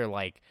wonder,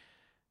 like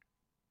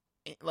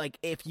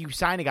if you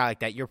sign a guy like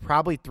that, you're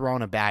probably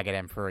throwing a bag at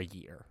him for a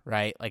year,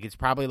 right? Like it's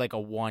probably like a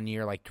 1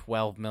 year, like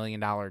 $12 million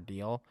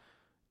deal.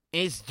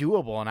 It's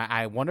doable, and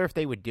I wonder if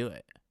they would do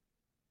it.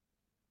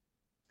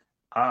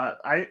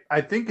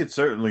 I think it's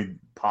certainly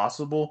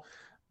possible,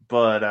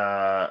 but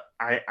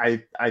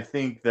I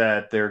think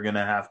that they're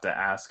gonna have to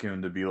ask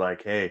him to be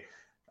like, hey,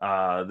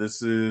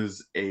 this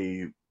is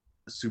a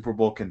Super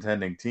Bowl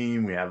contending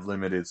team. We have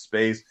limited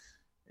space.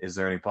 Is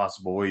there any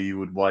possible way you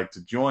would like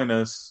to join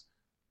us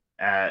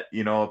at,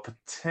 you know, a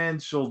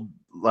potential,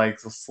 like,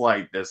 a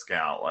slight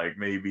discount, like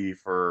maybe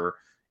for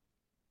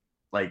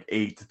like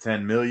 8 to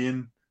 10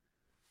 million?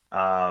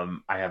 I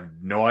have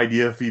no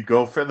idea if he'd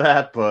go for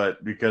that,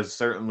 but because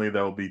certainly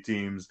there'll be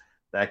teams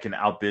that can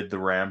outbid the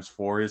Rams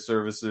for his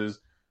services.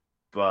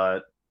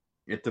 But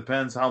it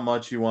depends how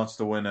much he wants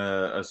to win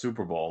a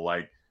Super Bowl.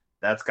 Like,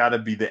 that's got to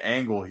be the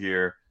angle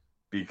here,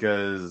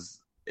 because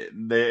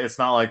it's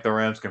not like the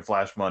Rams can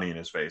flash money in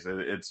his face.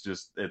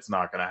 It's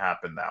not going to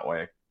happen that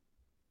way.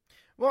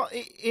 Well,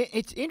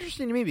 it's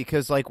interesting to me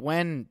because, like,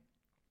 when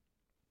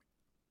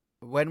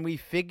we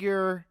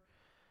figure,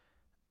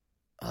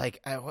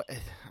 like,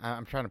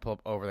 I'm trying to pull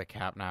up Over the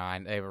Cap now.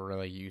 They have a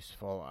really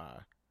useful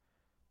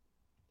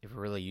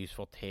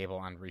table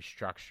on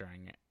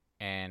restructuring,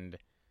 and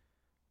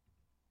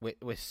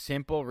with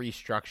simple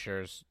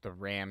restructures, the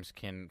Rams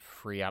can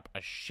free up a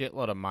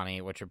shitload of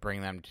money, which would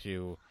bring them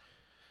to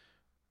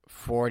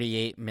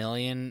 $48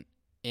 million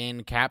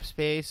in cap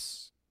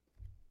space.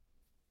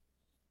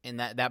 And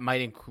that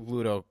might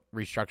include a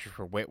restructure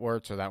for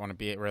Whitworth, so that wouldn't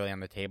be really on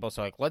the table.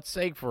 So, like, let's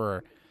say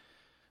for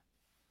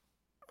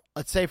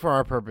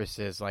our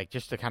purposes, like,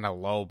 just to kind of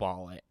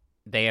lowball it,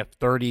 they have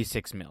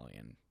 $36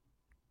 million,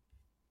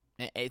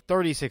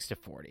 36 to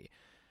 40.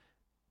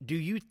 Do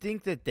you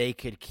think that they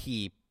could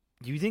keep?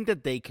 Do you think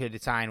that they could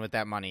sign with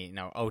that money? You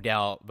know,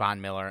 Odell,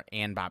 Von Miller,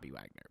 and Bobby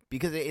Wagner,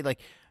 because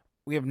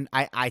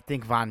I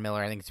think Von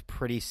Miller. I think it's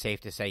pretty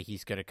safe to say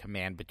he's going to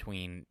command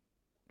between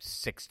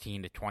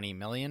 16 to 20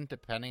 million,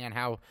 depending on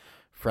how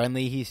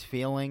friendly he's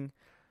feeling.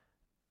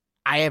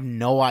 I have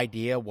no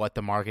idea what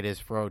the market is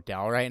for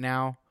Odell right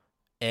now.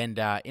 And,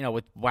 you know,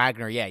 with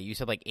Wagner, yeah, you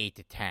said like 8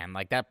 to 10.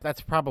 Like that's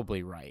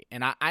probably right.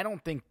 And I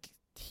don't think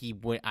he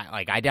would,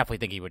 I definitely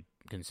think he would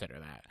consider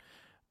that,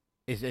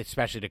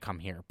 especially to come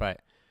here.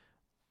 But,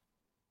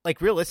 like,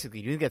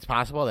 realistically, do you think it's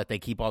possible that they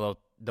keep all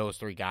those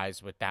three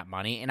guys with that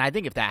money? And I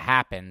think if that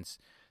happens,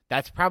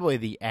 that's probably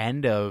the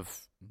end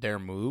of their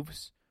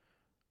moves,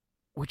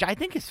 which I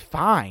think is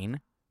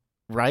fine,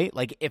 right?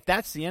 Like, if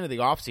that's the end of the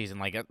offseason,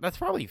 like, that's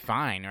probably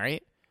fine,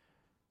 right?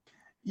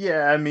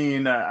 Yeah, I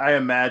mean, I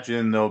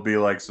imagine there'll be,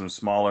 like, some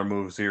smaller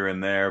moves here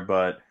and there,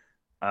 but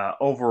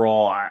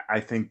overall, I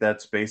think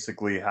that's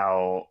basically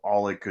how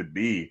all it could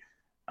be.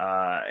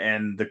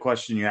 And the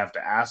question you have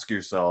to ask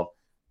yourself,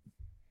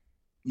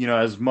 you know,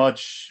 as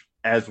much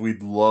as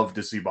we'd love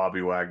to see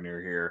Bobby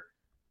Wagner here,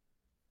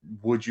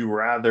 would you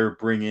rather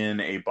bring in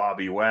a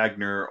Bobby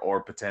Wagner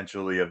or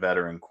potentially a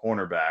veteran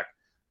cornerback?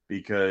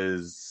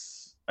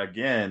 Because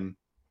again,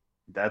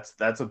 that's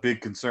a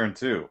big concern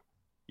too.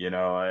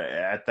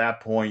 At that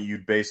point,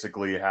 you'd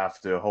basically have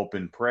to hope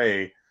and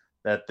pray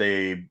that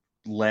they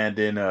land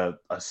in a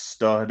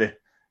stud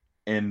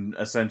in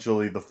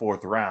essentially the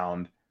fourth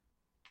round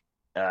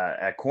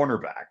at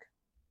cornerback,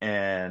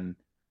 and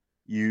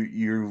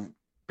you're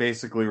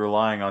basically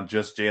relying on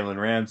just Jalen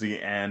Ramsey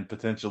and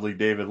potentially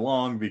David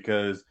Long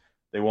because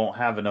they won't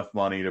have enough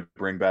money to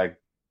bring back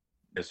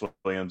Chris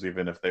Williams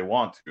even if they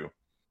want to.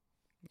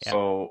 Yeah.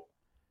 So,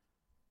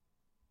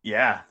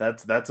 yeah,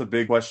 that's a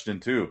big question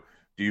too.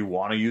 Do you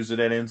want to use it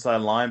at inside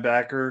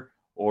linebacker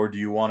or do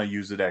you want to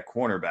use it at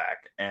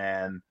cornerback?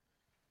 And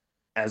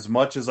as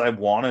much as I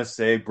want to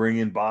say bring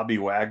in Bobby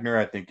Wagner,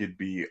 I think it'd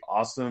be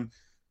awesome.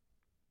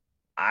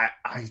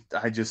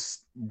 I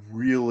just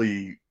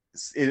really,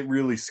 it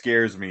really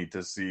scares me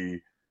to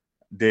see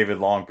David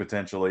Long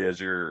potentially as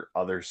your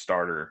other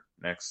starter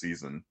next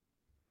season.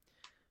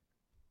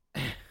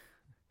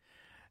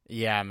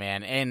 Yeah,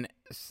 man. And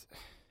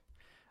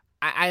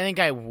I think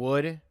I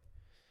would.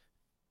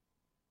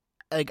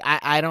 Like,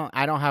 I don't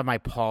have my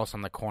pulse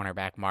on the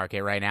cornerback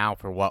market right now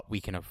for what we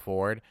can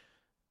afford.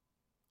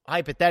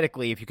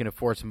 Hypothetically, if you can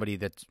afford somebody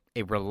that's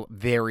a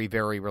very,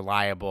 very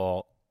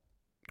reliable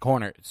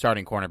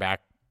starting cornerback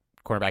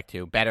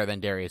 2, better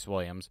than Darius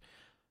Williams,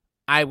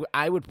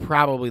 I would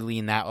probably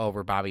lean that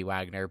over Bobby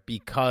Wagner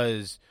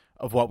because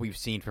of what we've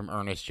seen from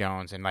Ernest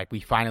Jones, and like we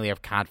finally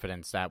have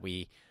confidence that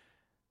we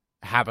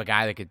have a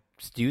guy that could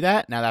do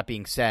that. Now that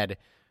being said,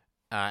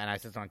 and I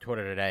said this on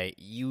Twitter today,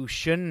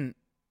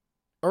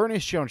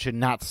 Ernest Jones should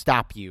not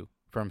stop you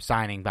from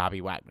signing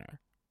Bobby Wagner,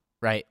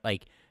 right?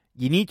 Like,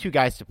 you need two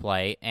guys to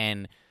play,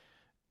 and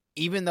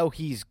even though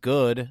he's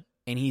good,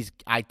 and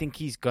I think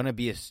he's going to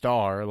be a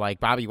star, like,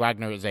 Bobby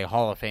Wagner is a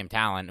Hall of Fame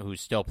talent who's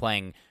still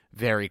playing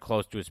very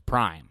close to his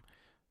prime.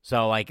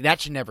 So, like,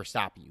 that should never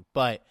stop you.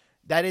 But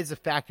that is a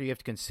factor you have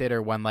to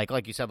consider when,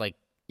 like you said, like,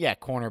 yeah,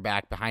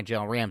 cornerback behind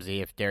Jalen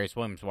Ramsey, if Darius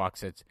Williams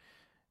walks, it's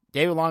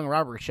David Long and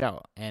Robert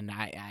Rochelle. And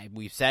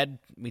we've said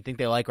we think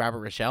they like Robert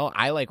Rochelle.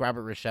 I like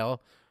Robert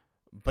Rochelle,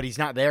 but he's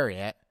not there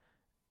yet.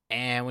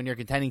 And when you're a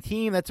contending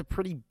team, that's a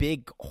pretty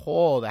big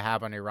hole to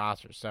have on your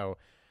roster. So,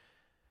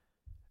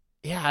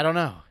 yeah, I don't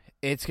know.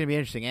 It's going to be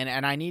interesting.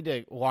 And I need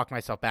to walk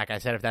myself back. I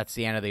said if that's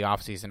the end of the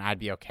offseason, I'd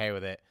be okay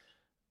with it.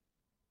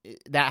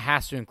 That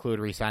has to include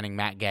re-signing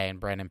Matt Gay and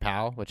Brandon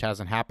Powell, which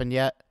hasn't happened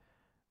yet.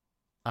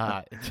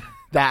 That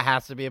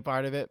has to be a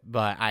part of it.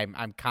 But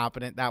I'm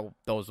confident that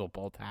those will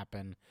both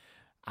happen.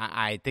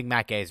 I think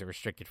Matt Gay is a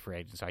restricted free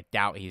agent, so I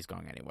doubt he's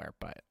going anywhere.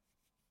 But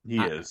he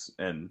is.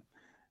 And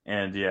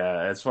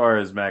yeah, as far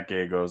as Matt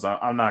Gay goes,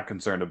 I'm not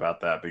concerned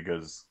about that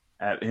because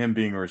at him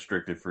being a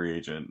restricted free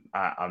agent,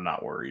 I'm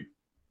not worried.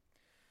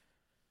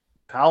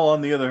 Powell,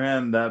 on the other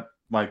hand, that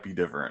might be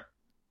different.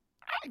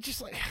 I just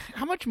like,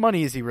 how much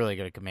money is he really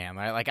going to command?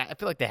 Like, I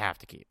feel like they have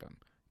to keep him.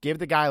 Give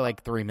the guy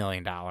like $3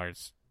 million. I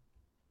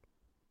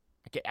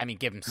mean,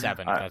 give him $7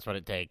 if that's what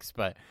it takes.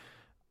 But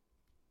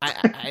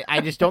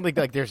I just don't think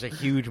like there's a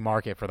huge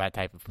market for that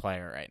type of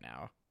player right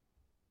now.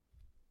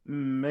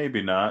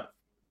 Maybe not.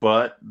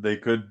 But they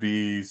could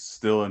be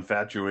still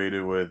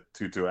infatuated with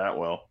Tutu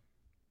Atwell.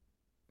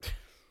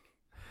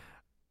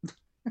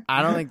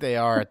 I don't think they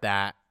are at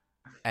that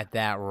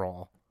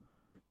role.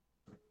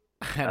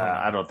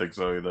 I don't think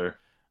so either.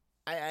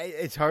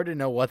 It's hard to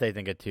know what they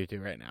think of Tutu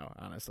right now,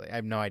 honestly. I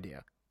have no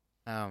idea.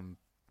 Now,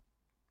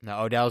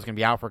 Odell's going to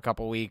be out for a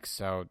couple weeks,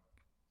 so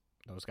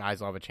those guys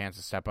will have a chance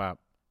to step up.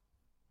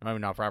 I don't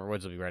even know if Robert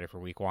Woods will be ready for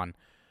week 1.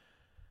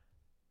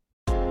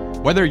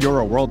 Whether you're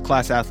a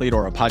world-class athlete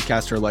or a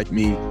podcaster like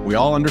me, we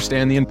all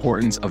understand the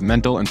importance of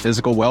mental and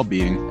physical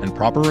well-being and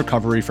proper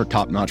recovery for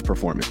top-notch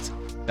performance.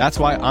 That's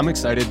why I'm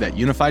excited that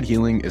Unified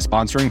Healing is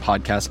sponsoring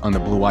podcasts on the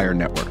Blue Wire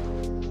Network.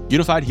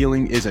 Unified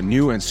Healing is a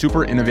new and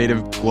super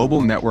innovative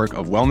global network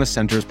of wellness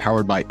centers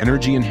powered by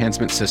Energy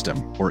Enhancement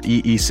System, or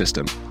EE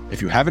System.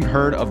 If you haven't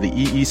heard of the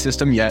EE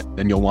System yet,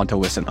 then you'll want to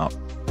listen up.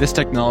 This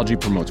technology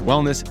promotes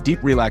wellness,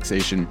 deep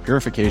relaxation,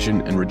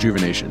 purification, and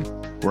rejuvenation.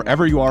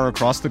 Wherever you are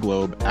across the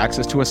globe,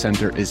 access to a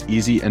center is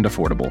easy and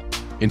affordable.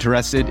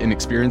 Interested in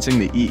experiencing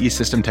the EE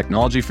System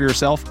technology for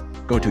yourself?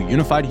 Go to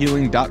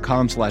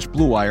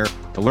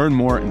unifiedhealing.com/bluewire to learn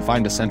more and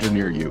find a center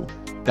near you.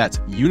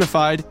 That's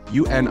unified,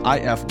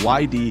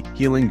 UNIFYD,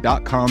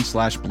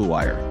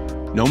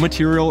 healing.com/bluewire. No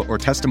material or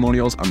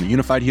testimonials on the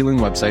Unified Healing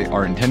website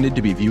are intended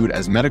to be viewed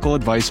as medical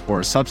advice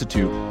or a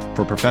substitute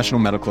for professional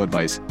medical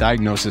advice,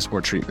 diagnosis,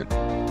 or treatment.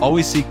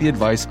 Always seek the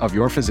advice of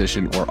your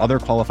physician or other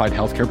qualified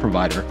healthcare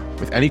provider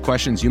with any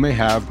questions you may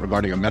have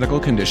regarding a medical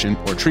condition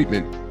or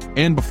treatment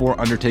and before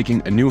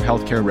undertaking a new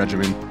healthcare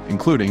regimen,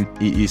 including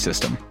EE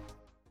System.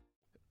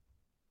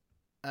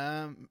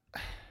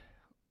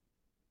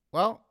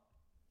 Well,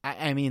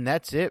 I mean,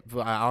 that's it.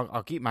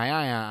 I'll keep my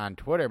eye on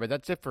Twitter, but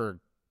that's it for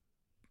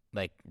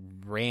like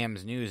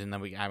Rams news. And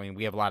then we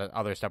have a lot of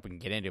other stuff we can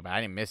get into, but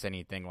I didn't miss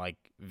anything like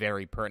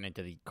very pertinent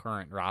to the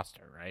current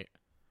roster, right?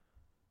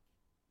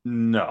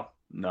 No,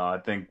 No, I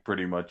think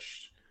pretty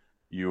much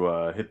you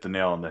hit the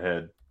nail on the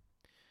head.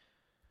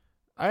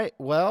 All right.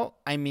 Well,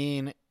 I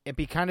mean, it'd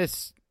be kind of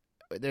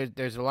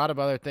there's a lot of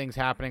other things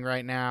happening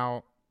right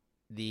now.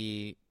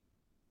 I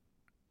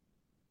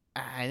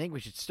think we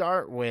should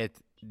start with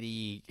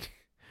the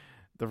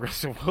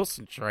Russell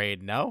Wilson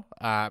trade. No,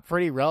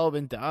 pretty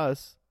relevant to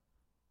us.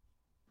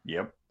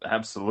 Yep,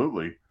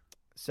 absolutely.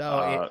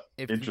 So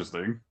if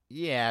interesting.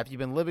 if you've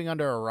been living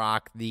under a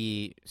rock,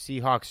 the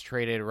Seahawks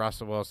traded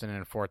Russell Wilson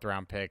in a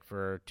 4th-round pick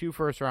for 2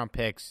 first-round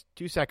picks,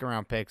 2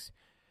 second-round picks,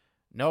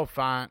 Noah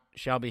Fant,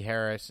 Shelby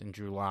Harris, and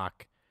Drew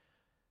Lock.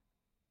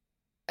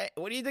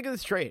 What do you think of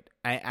this trade?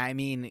 I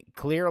mean,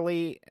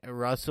 clearly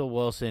Russell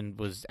Wilson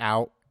was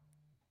out.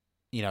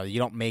 You know, you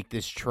don't make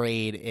this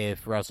trade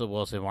if Russell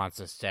Wilson wants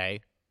to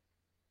stay.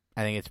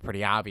 I think it's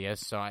pretty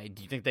obvious. So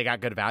do you think they got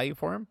good value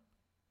for him?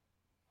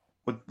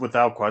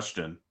 Without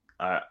question.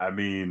 I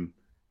mean,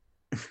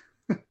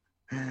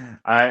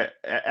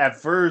 at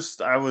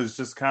first I was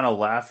just kind of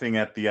laughing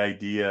at the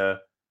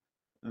idea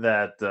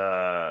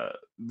that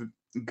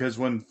because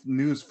when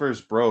news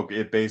first broke,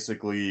 it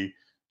basically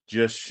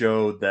just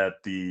showed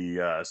that the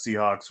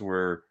Seahawks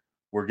were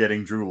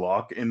getting Drew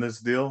Lock in this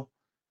deal,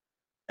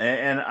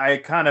 and I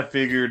kind of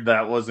figured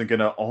that wasn't going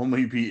to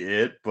only be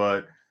it,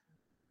 but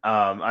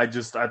I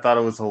thought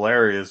it was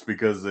hilarious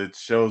because it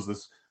shows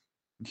this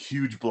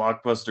huge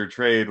blockbuster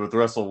trade with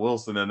Russell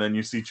Wilson, and then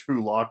you see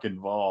Drew Lock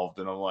involved,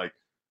 and I'm like,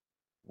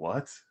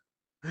 what?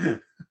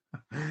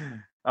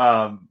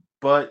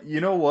 But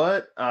you know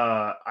what?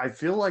 I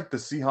feel like the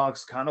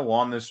Seahawks kind of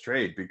won this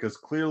trade because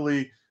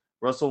clearly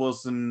Russell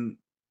Wilson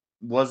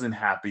wasn't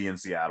happy in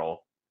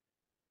Seattle,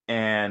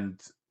 and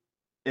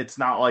it's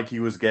not like he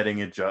was getting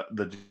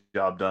the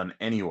job done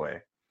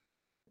anyway.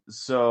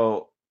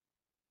 So,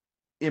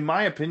 in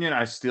my opinion,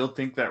 I still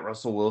think that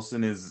Russell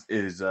Wilson is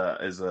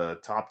a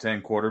top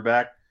 10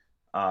 quarterback,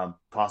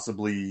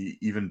 possibly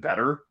even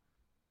better.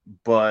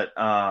 But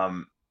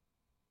I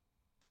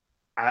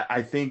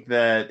think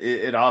that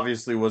it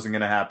obviously wasn't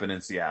going to happen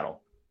in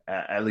Seattle,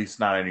 at least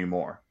not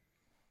anymore.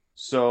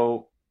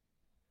 So,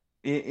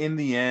 in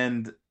the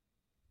end,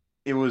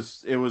 it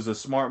was a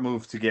smart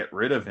move to get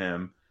rid of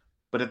him.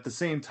 But at the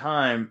same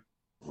time,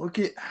 look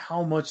at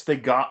how much they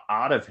got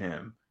out of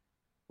him.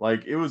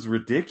 Like, it was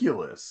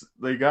ridiculous.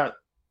 They got,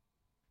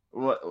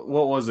 what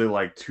was it,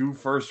 like 2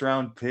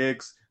 first-round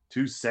picks,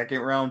 2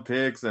 second-round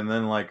picks, and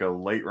then like a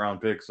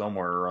late-round pick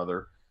somewhere or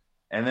other.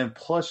 And then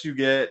plus you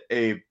get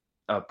a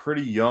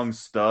pretty young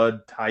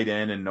stud tight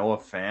end in Noah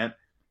Fant.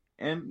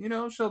 And, you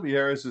know, Shelby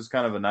Harris is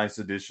kind of a nice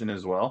addition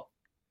as well.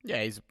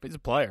 Yeah, he's a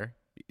player.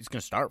 He's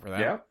going to start for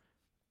that. Yeah.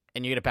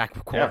 And you get a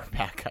backup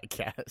quarterback, I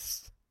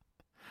guess.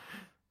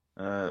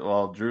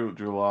 Well, Drew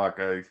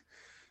Lock,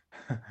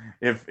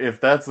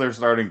 if that's their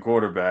starting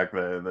quarterback,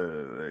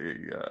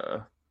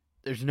 there's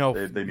no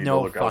fucking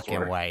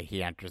elsewhere. way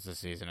he enters the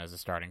season as a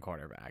starting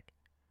quarterback.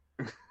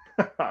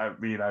 I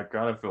mean, I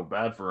kind of feel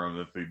bad for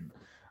him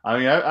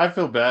I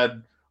feel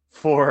bad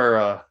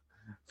for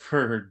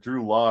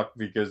Drew Lock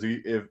because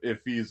if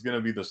he's going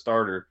to be the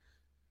starter,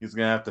 he's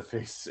going to have to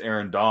face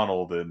Aaron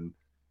Donald, and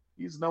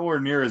he's nowhere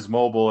near as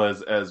mobile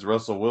as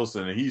Russell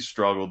Wilson, and he's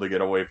struggled to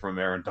get away from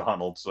Aaron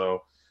Donald.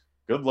 So,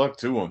 good luck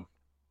to him.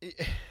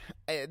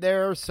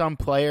 There are some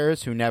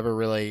players who never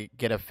really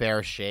get a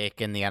fair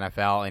shake in the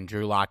NFL, and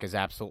Drew Lock is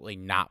absolutely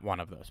not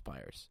one of those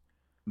players.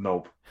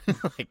 Nope.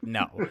 Like,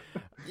 no.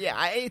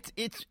 Yeah, it's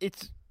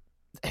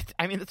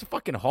I mean, it's a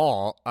fucking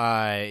haul.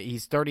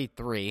 He's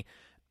 33.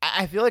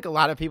 I feel like a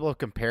lot of people have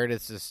compared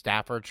it to the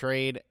Stafford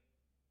trade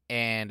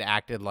and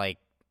acted like,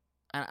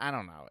 I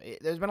don't know.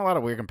 There's been a lot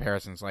of weird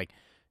comparisons. Like,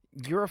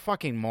 you're a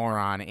fucking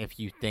moron if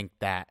you think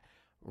that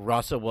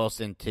Russell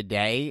Wilson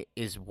today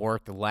is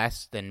worth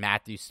less than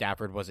Matthew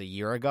Stafford was a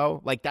year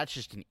ago. Like, that's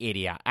just an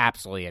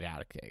absolutely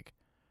idiotic take.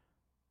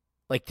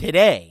 Like,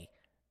 today,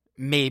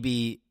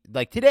 Matthew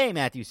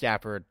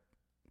Stafford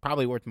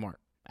probably worth more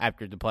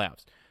after the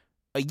playoffs.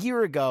 A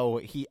year ago,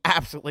 he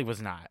absolutely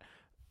was not.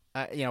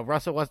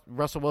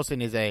 Russell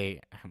Wilson is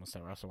I almost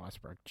said Russell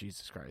Westbrook.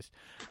 Jesus Christ.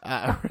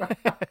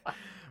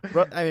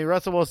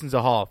 Russell Wilson's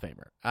a Hall of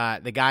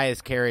Famer. The guy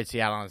has carried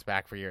Seattle on his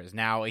back for years.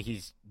 Now,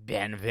 he's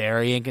been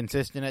very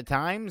inconsistent at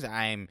times.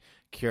 I'm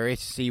curious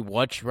to see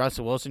which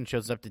Russell Wilson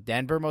shows up to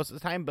Denver most of the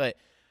time. But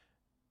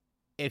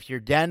if you're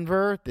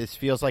Denver, this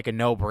feels like a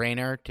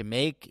no-brainer to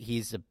make.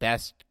 He's the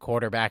best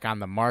quarterback on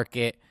the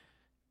market.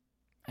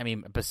 I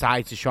mean,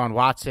 besides Deshaun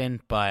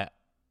Watson, but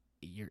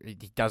he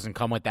doesn't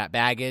come with that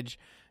baggage.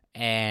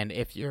 And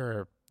if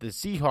you're the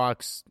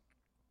Seahawks,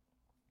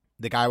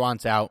 the guy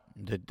wants out,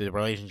 the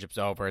relationship's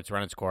over, it's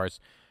run its course.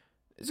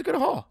 It's a good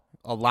haul.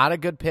 A lot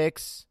of good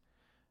picks.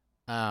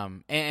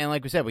 And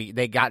like we said,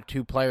 they got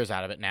 2 players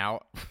out of it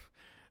now.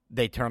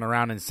 They turn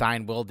around and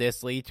sign Will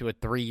Dissly to a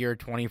 3-year,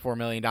 $24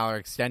 million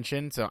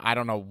extension. So I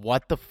don't know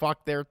what the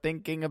fuck they're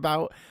thinking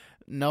about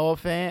Noah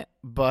Fant,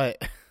 but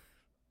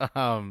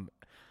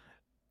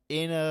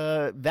in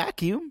a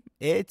vacuum,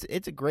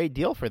 it's a great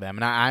deal for them.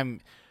 And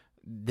I'm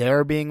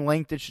they're being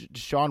linked to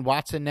Deshaun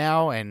Watson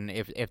now, and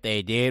if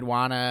they did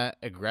want to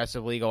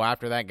aggressively go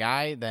after that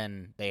guy,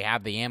 then they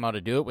have the ammo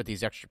to do it with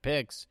these extra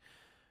picks.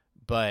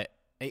 But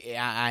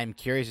I'm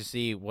curious to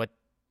see what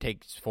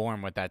takes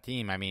form with that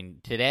team. I mean,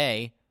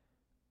 today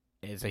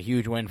is a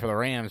huge win for the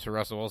Rams for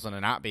Russell Wilson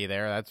to not be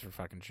there. That's for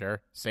fucking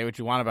sure. Say what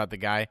you want about the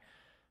guy.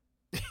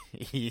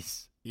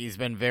 He's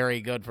been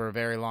very good for a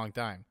very long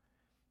time.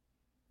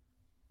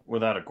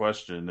 Without a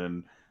question.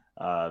 And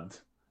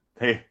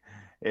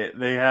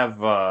they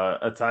have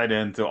a tight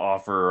end to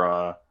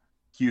offer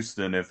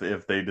Houston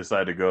if they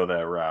decide to go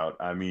that route.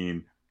 I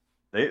mean,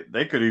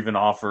 they could even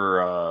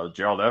offer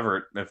Gerald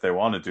Everett if they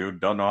wanted to.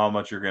 Don't know how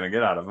much you're going to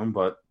get out of him,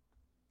 but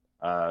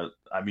I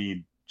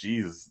mean,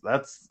 geez,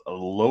 that's a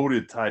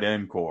loaded tight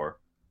end core.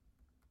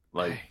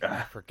 Like,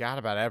 I forgot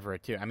about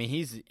Everett too. I mean,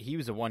 he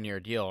was a 1-year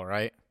deal,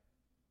 right?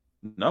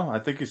 No, I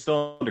think he's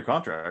still under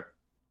contract.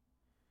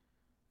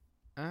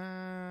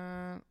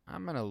 I'm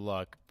gonna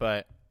look,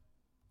 but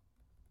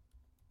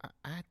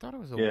I thought it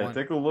was a Yeah,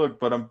 take a look,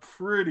 but I'm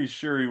pretty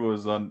sure he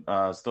was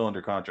still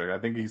under contract. I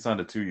think he signed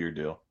a 2-year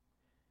deal.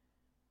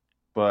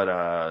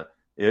 But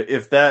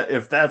if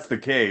that's the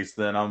case,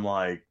 then I'm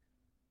like,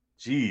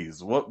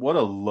 geez, what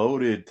a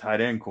loaded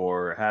tight end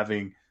core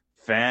having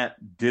Fant,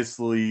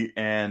 Disley,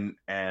 and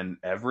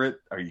Everett.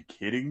 Are you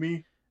kidding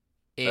me?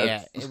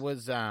 Yeah, it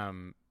was a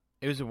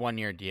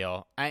 1-year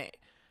deal.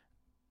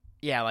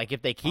 Like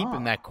if they keep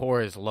him, that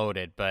core is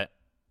loaded. But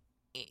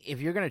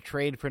if you're gonna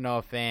trade for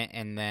Noah Fant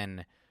and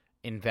then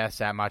invest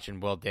that much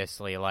in Will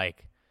Disley,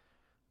 like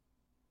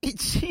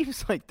it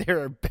seems like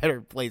there are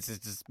better places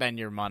to spend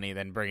your money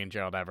than bringing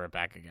Gerald Everett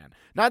back again.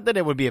 Not that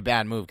it would be a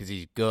bad move because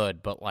he's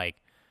good, but like,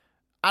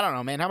 I don't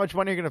know, man. How much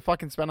money are you gonna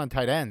fucking spend on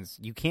tight ends?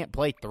 You can't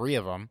play 3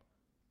 of them.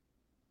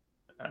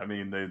 I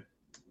mean,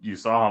 you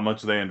saw how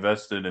much they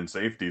invested in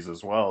safeties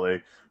as well.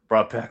 They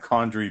brought back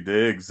Andre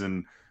Diggs,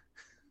 and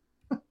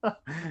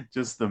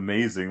just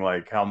amazing,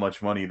 like how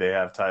much money they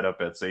have tied up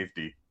at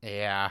safety.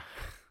 Yeah,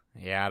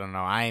 I don't know.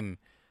 I'm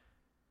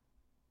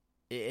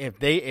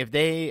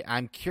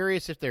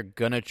curious if they're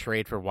gonna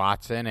trade for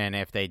Watson, and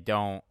if they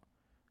don't,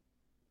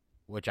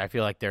 which I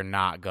feel like they're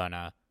not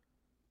gonna.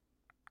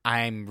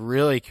 I'm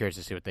really curious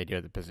to see what they do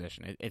at the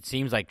position. It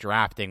seems like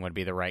drafting would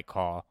be the right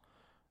call.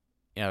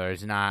 You know,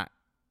 there's not.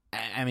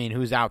 I mean,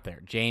 who's out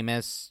there?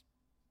 Jameis.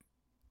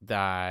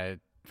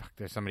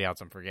 There's somebody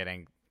else I'm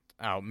forgetting.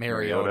 Oh,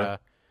 Mariota.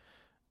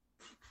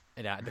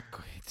 It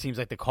seems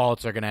like the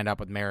Colts are going to end up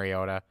with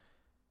Mariota.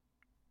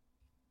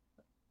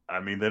 I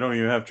mean, they don't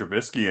even have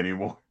Trubisky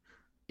anymore.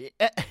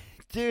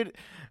 Dude,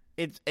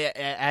 it's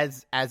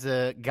as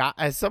a guy,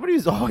 as somebody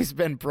who's always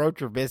been pro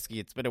Trubisky,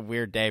 it's been a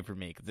weird day for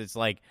me because it's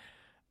like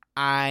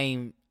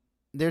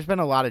there's been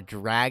a lot of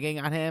dragging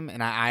on him,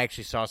 and I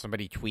actually saw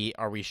somebody tweet,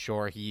 "Are we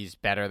sure he's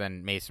better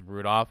than Mason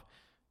Rudolph?"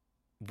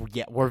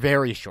 Yeah, we're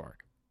very sure.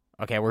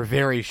 Okay, we're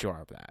very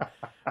sure of that.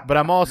 But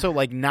I'm also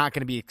like not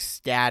going to be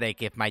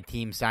ecstatic if my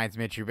team signs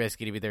Mitch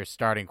Trubisky to be their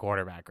starting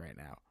quarterback right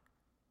now.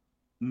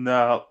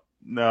 No.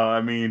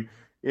 I mean,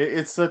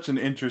 it's such an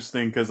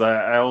interesting because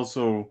I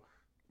also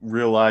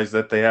realize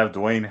that they have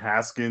Dwayne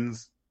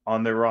Haskins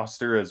on their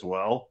roster as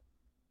well.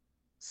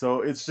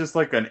 So it's just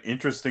like an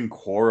interesting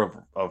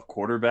core of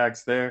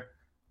quarterbacks there.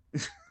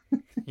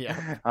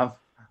 Yeah,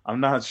 I'm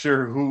not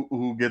sure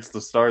who gets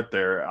the start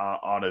there,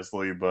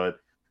 honestly, but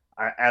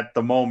at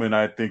the moment,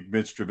 I think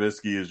Mitch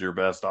Trubisky is your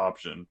best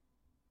option.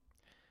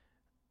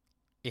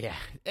 Yeah,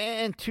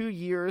 and 2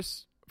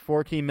 years,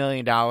 $14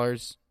 million. I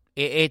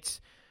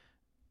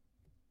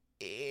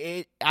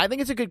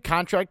think it's a good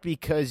contract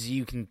because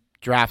you can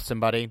draft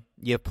somebody.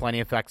 You have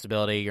plenty of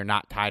flexibility. You're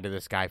not tied to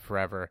this guy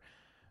forever.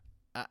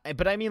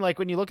 But I mean, like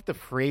when you look at the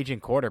free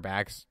agent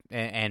quarterbacks,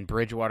 and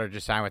Bridgewater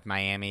just signed with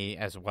Miami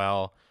as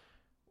well.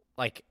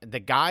 Like the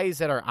guys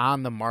that are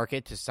on the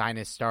market to sign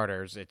as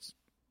starters, it's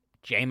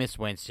Jameis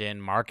Winston,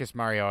 Marcus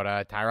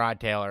Mariota, Tyrod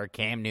Taylor,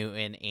 Cam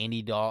Newton,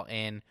 Andy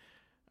Dalton,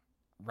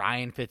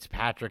 Ryan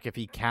Fitzpatrick if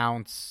he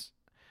counts.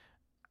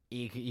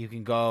 You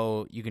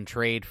can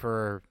trade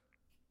for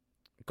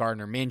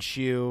Gardner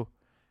Minshew.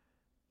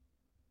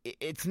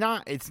 It's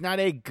not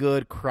a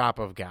good crop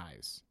of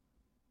guys.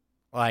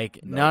 Like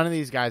none of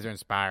these guys are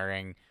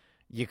inspiring.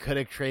 You could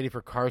have traded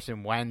for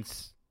Carson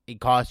Wentz. He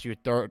cost you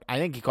I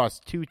think he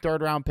cost 2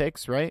 third-round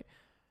picks, right?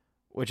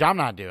 Which I'm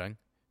not doing.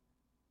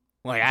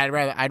 Like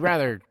I'd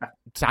rather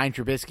sign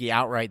Trubisky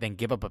outright than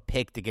give up a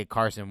pick to get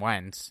Carson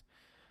Wentz,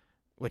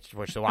 which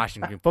the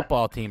Washington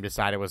football team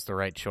decided was the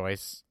right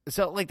choice.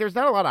 So like, there's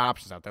not a lot of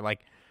options out there.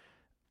 Like,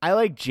 I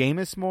like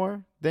Jameis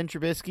more than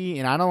Trubisky,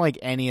 and I don't like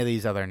any of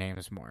these other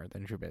names more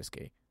than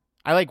Trubisky.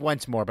 I like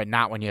Wentz more, but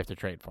not when you have to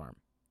trade for him.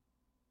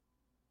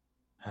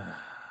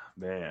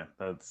 Man,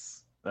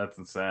 that's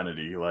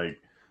insanity.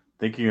 Like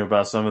thinking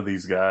about some of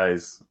these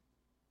guys.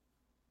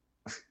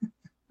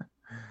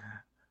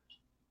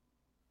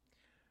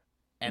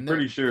 And I'm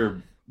pretty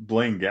sure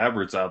Blaine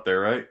Gabbert's out there,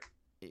 right?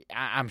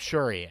 I'm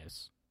sure he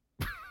is.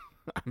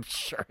 I'm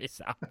sure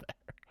he's out there.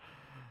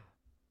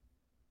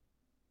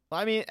 Well,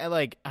 I mean,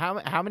 like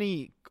how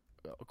many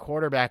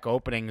quarterback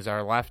openings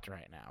are left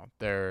right now.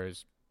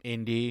 There's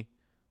Indy,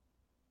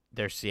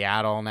 there's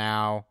Seattle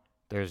now,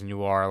 there's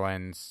New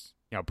Orleans.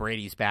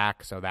 Brady's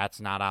back, so that's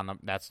not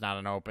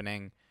an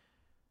opening.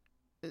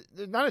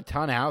 There's not a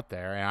ton out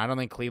there, and I don't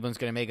think Cleveland's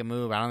going to make a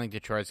move. I don't think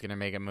Detroit's going to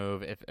make a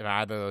move. If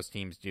either of those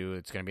teams do,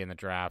 it's going to be in the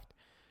draft.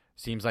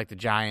 Seems like the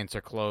Giants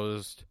are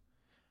closed.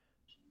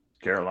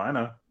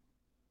 Carolina.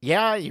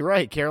 Yeah, you're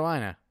right,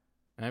 Carolina.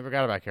 I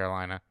forgot about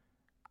Carolina.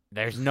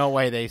 There's no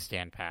way they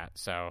stand pat,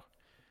 so...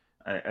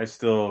 I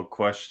still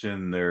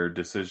question their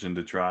decision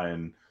to try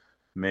and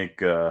make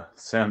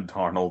Sam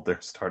Darnold their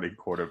starting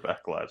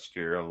quarterback last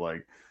year. I'm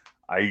like,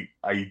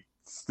 I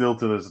still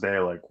to this day,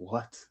 like,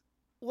 what?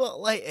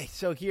 Well,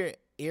 so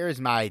here's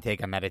my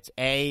take on that. It's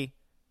A,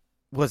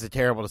 was a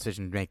terrible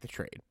decision to make the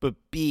trade. But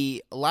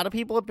B, a lot of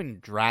people have been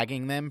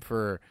dragging them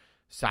for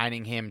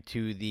signing him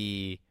to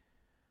the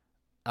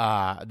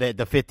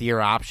fifth year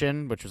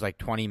option, which was like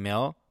 $20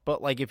 million.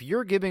 But if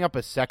you're giving up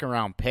a second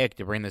round pick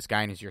to bring this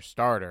guy in as your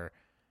starter,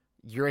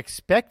 you're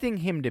expecting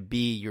him to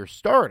be your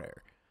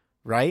starter,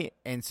 right?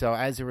 And so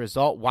as a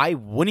result, why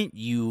wouldn't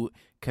you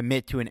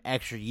commit to an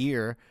extra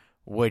year?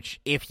 Which,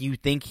 if you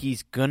think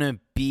he's going to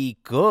be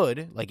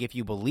good, if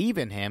you believe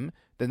in him,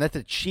 then that's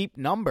a cheap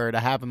number to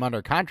have him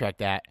under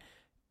contract at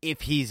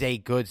if he's a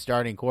good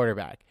starting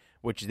quarterback,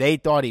 which they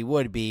thought he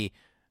would be.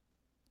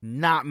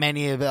 Not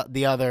many of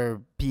the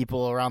other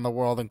people around the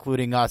world,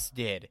 including us,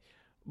 did.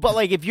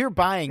 But, if you're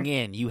buying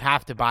in, you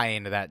have to buy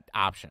into that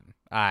option.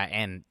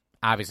 And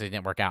obviously it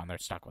didn't work out, and they're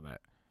stuck with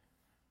it.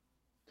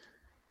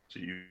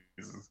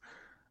 Jesus.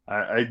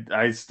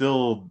 I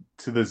still,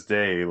 to this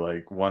day,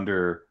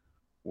 wonder...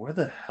 where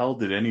the hell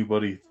did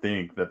anybody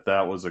think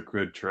that was a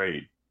good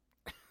trade?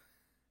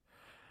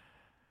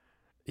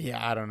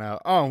 Yeah, I don't know.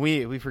 Oh,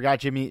 we forgot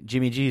Jimmy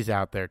G's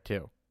out there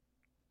too.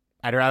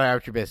 I'd rather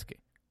have Trubisky.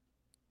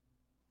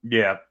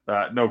 Yeah,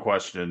 no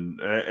question.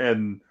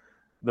 And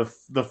the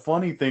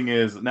funny thing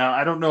is, now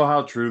I don't know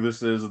how true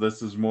this is.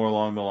 This is more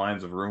along the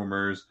lines of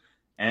rumors,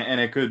 and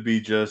it could be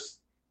just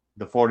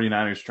the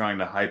 49ers trying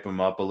to hype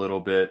him up a little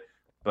bit.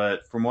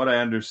 But from what I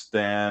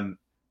understand,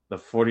 the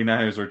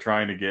 49ers are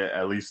trying to get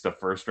at least a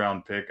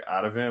first-round pick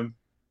out of him.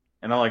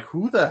 And I'm like,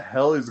 who the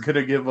hell is going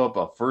to give up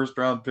a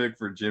first-round pick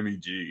for Jimmy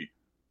G?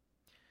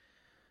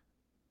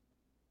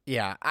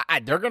 Yeah,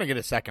 they're going to get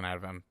a second out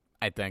of him,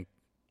 I think.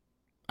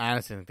 I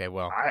honestly think they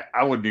will.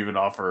 I wouldn't even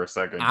offer a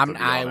second, to be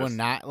honest. I would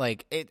not.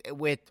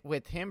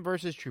 With him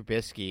versus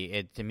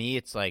Trubisky, to me,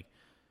 it's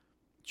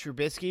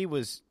Trubisky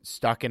was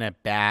stuck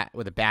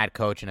with a bad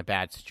coach in a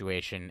bad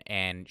situation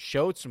and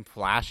showed some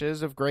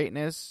flashes of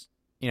greatness.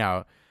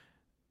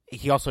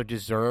 He also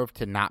deserved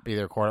to not be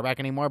their quarterback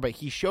anymore, but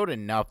he showed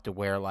enough to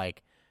where,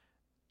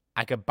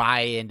 I could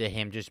buy into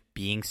him just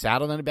being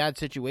saddled in a bad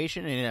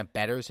situation, and in a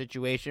better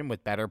situation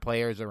with better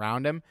players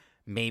around him,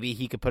 maybe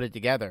he could put it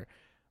together.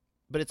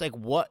 But it's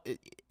what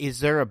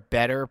is there a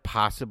better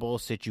possible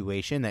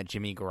situation that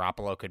Jimmy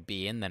Garoppolo could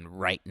be in than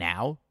right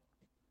now?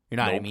 You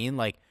know what I mean?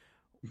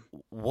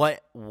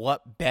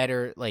 What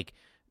better,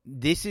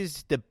 this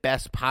is the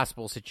best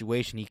possible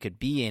situation he could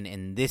be in,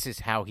 and this is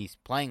how he's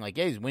playing.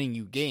 Yeah, he's winning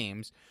you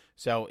games.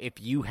 So if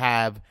you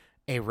have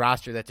a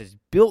roster that's as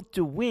built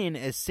to win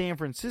as San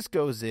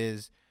Francisco's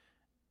is,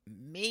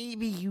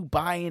 maybe you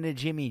buy into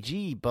Jimmy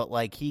G,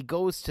 but he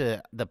goes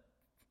to the,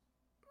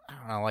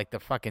 I don't know, the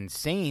fucking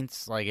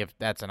Saints, if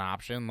that's an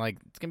option,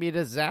 it's going to be a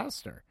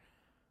disaster.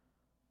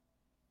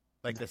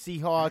 The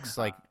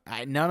Seahawks,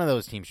 none of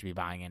those teams should be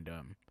buying into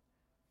him.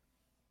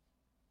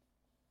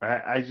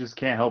 I just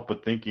can't help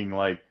but thinking,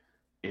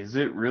 is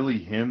it really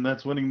him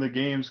that's winning the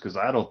games? Because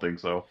I don't think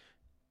so.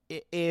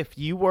 If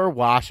you were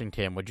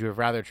Washington, would you have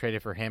rather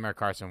traded for him or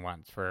Carson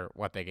Wentz for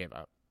what they gave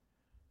up?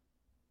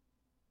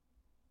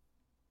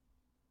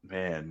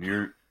 Man,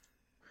 you're...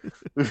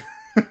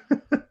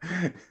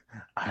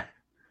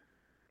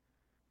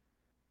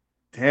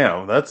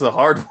 Damn, that's a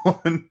hard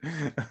one.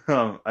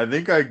 I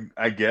think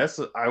I guess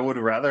I would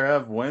rather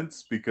have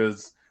Wentz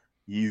because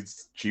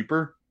he's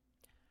cheaper.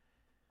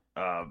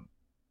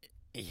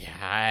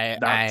 Yeah,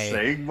 not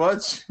saying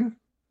much.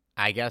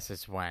 I guess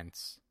it's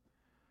Wentz.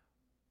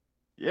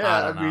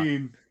 Yeah, I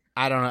mean,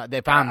 I don't know.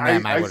 If I'm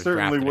them, I would have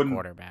drafted a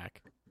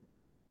quarterback.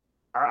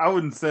 I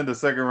wouldn't send a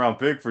second round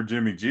pick for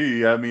Jimmy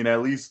G. I mean,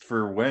 at least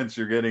for Wentz,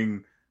 you're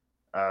getting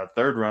a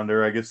third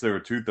rounder. I guess there were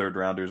 2 third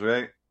rounders,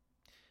 right?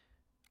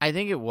 I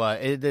think it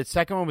was. The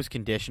second one was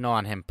conditional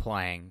on him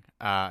playing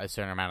a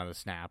certain amount of the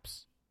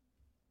snaps.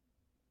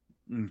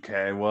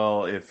 Okay,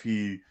 well, if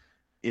he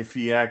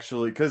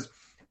actually, because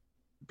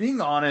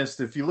being honest,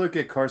 if you look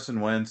at Carson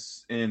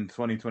Wentz in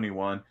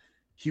 2021,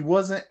 he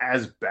wasn't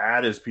as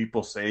bad as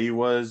people say he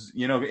was.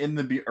 In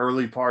the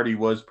early part, he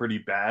was pretty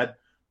bad,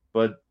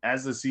 but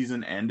as the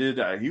season ended,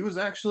 he was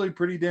actually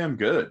pretty damn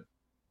good.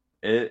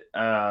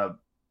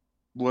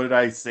 Would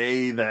I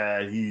say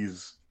that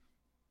he's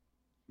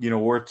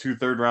worth 2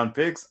 third round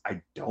picks?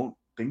 I don't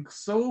think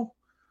so.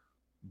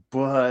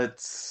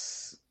 But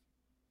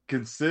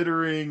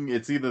considering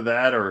it's either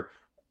that or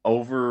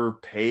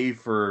overpay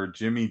for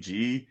Jimmy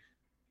G,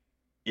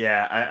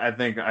 Yeah, I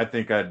think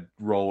I'd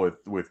roll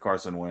with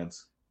Carson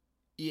Wentz.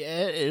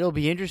 Yeah, it'll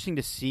be interesting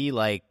to see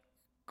like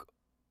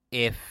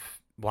if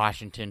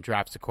Washington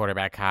drafts a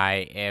quarterback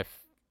high, if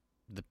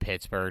the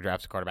Pittsburgh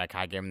drafts a quarterback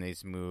high, given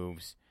these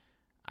moves.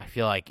 I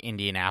feel like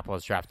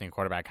Indianapolis drafting a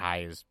quarterback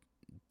high is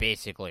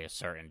basically a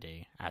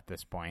certainty at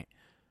this point.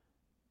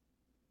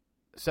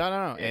 So I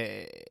don't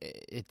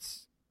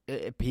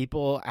know.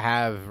 People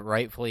have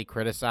rightfully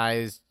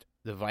criticized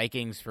the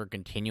Vikings for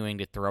continuing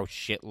to throw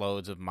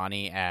shitloads of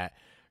money at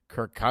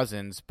Kirk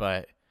Cousins,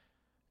 but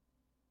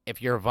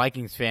if you're a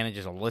Vikings fan and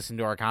just listen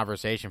to our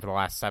conversation for the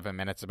last 7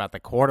 minutes about the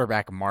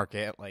quarterback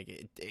market, like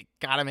it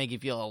gotta make you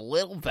feel a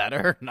little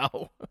better.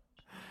 No.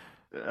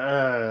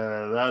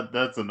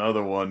 That's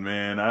another one,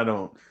 man.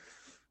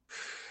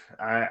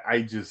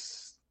 I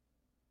just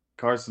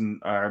Carson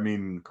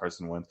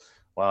Wentz.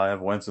 Wow, I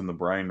have Wentz in the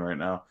brain right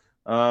now.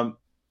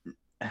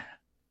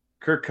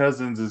 Kirk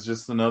Cousins is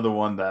just another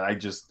one that I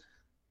just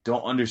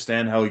don't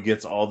understand how he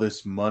gets all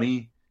this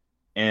money.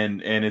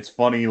 And it's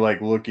funny,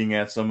 like looking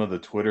at some of the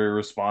Twitter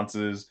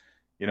responses,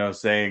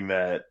 saying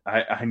that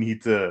I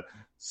need to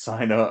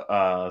sign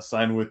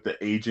with the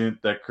agent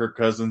that Kirk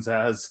Cousins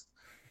has.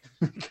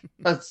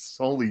 That's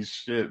holy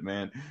shit,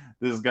 man.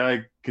 This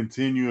guy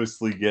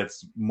continuously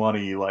gets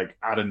money like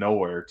out of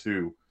nowhere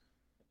too.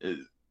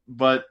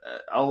 But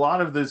a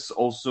lot of this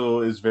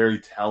also is very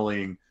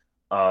telling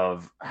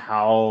of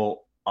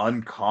how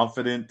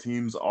unconfident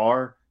teams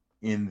are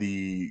in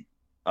the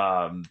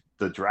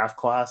draft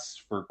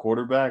class for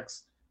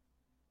quarterbacks.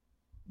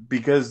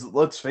 Because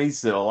let's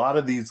face it, a lot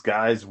of these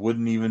guys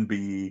wouldn't even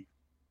be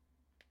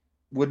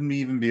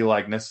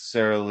like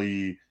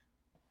necessarily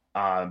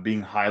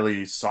being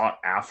highly sought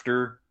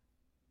after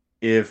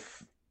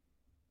if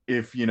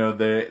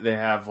they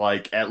have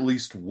like at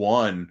least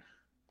one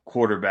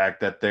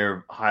quarterback that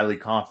they're highly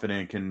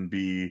confident can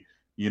be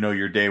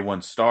your day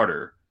one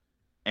starter.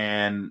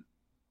 And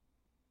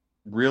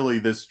really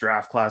this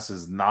draft class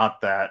is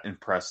not that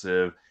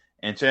impressive,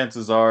 and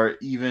chances are,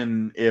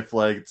 even if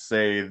like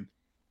say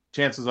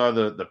chances are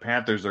the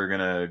Panthers are going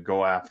to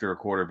go after a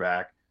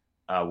quarterback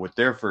with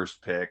their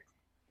first pick,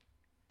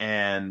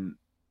 and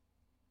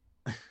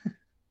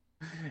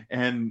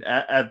and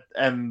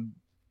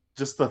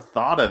just the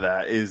thought of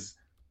that is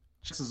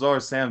chances are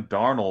Sam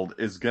Darnold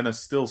is going to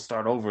still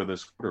start over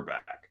this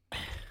quarterback.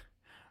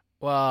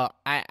 Well,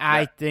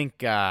 I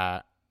think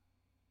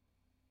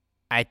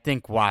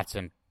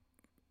Watson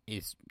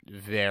is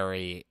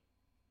very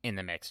in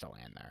the mix to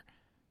land there.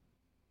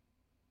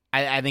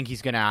 I think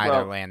he's going to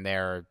either land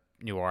there or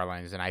New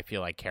Orleans, and I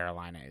feel like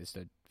Carolina is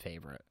the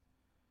favorite.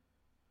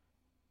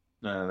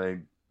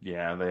 They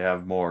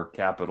have more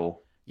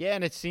capital. Yeah,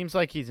 and it seems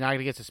like he's not going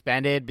to get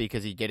suspended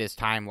because he did his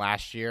time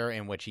last year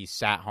in which he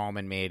sat home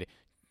and made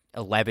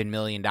 $11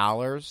 million.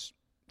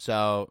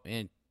 So,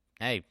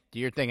 hey, do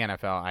your thing,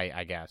 NFL,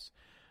 I guess.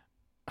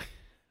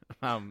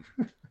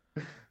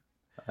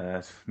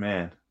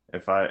 Man,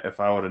 if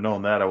I would have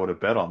known that, I would have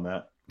bet on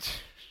that.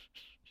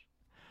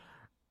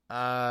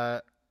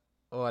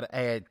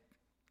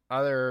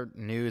 Other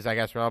news, I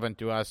guess, relevant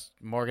to us: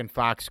 Morgan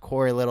Fox,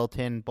 Corey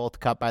Littleton, both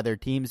cut by their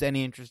teams.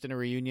 Any interest in a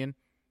reunion?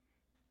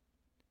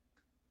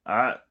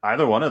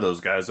 Either one of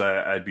those guys,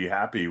 I'd be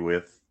happy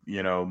with.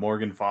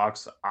 Morgan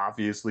Fox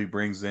obviously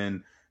brings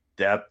in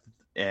depth,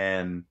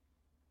 and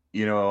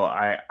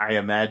I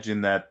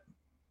imagine that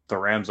the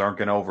Rams aren't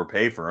going to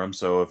overpay for him.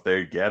 So if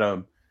they get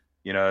him,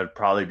 it'd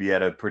probably be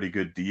at a pretty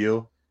good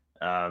deal.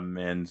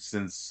 And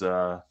since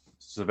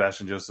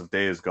Sebastian Joseph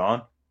Day is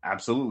gone,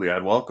 absolutely,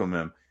 I'd welcome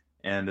him.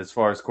 And as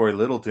far as Corey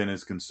Littleton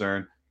is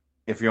concerned,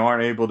 if you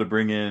aren't able to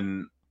bring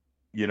in,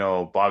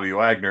 Bobby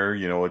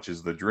Wagner, which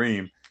is the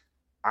dream,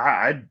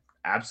 I'd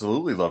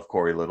absolutely love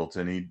Corey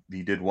Littleton.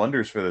 He did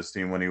wonders for this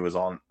team when he was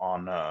on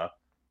the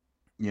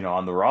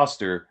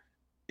roster.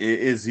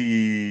 Was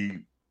he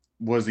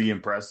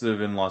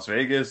impressive in Las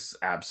Vegas?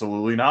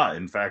 Absolutely not.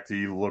 In fact,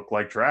 he looked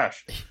like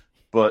trash.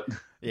 But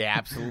yeah,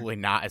 absolutely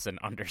not is an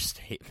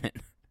understatement.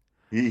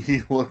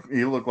 He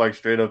looked like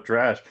straight up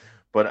trash.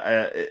 But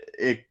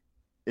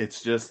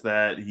it's just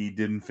that he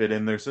didn't fit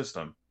in their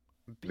system.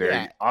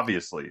 Very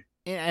obviously.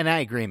 And I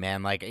agree,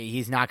 man. Like,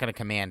 he's not going to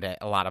command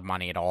a lot of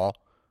money at all.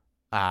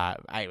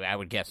 I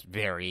would guess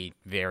very,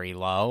 very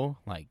low,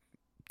 like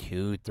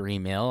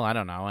 2-3 mil. I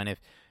don't know. And if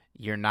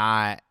you're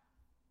not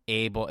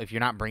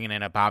bringing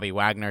in a Bobby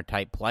Wagner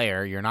type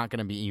player, you're not going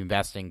to be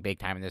investing big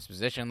time in this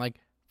position. Like,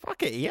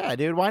 fuck it. Yeah,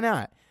 dude, why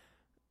not?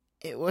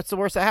 What's the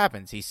worst that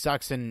happens? He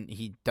sucks and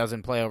he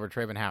doesn't play over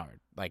Trayvon Howard.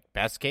 Like,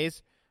 best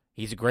case,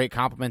 he's a great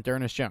compliment to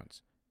Ernest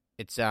Jones.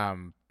 It's,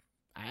 I'd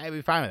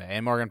be fine with it.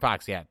 And Morgan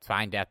Fox, yeah,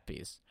 fine death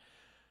piece.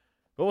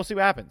 But we'll see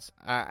what happens.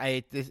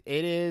 It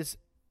is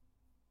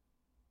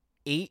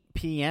 8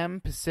 p.m.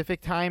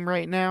 Pacific time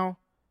right now.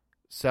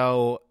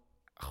 So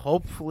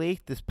hopefully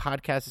this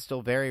podcast is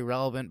still very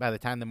relevant by the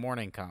time the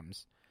morning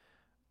comes.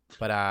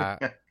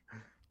 But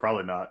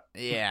probably not.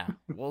 Yeah,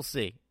 we'll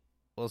see.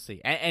 We'll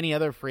see. Any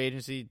other free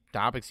agency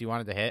topics you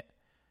wanted to hit?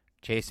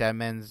 Chase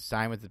Edmonds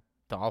signed with the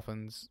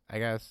Dolphins, I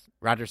guess.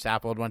 Roger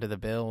Saffold went to the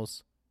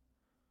Bills.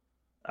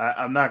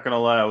 I'm not gonna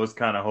lie, I was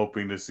kind of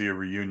hoping to see a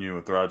reunion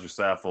with Roger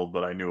Saffold,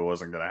 but I knew it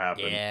wasn't gonna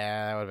happen.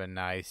 Yeah, that would have been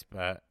nice,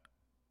 but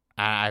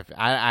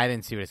I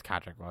didn't see what his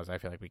contract was. I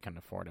feel like we couldn't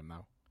afford him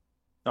though.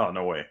 Oh,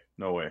 no way,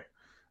 no way.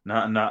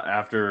 Not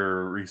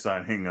after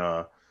re-signing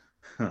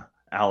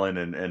Allen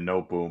and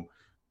Noteboom.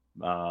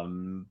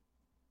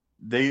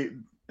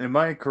 Am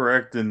I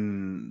correct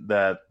in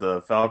that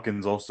the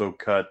Falcons also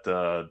cut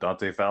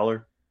Dante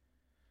Fowler?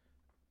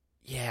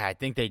 Yeah, I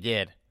think they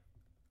did.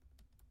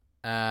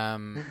 I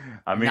mean,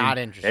 not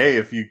interested. Hey,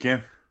 if you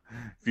can't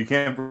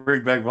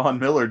bring back Von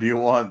Miller, do you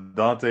want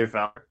Dante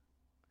Fowler?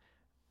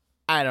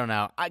 I don't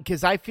know,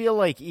 because I feel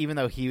like even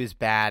though he was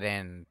bad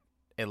in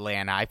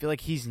Atlanta, I feel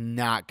like he's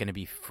not going to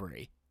be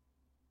free.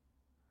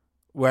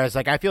 Whereas,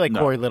 like, I feel like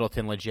Corey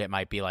Littleton legit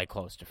might be like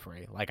close to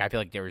free. Like, I feel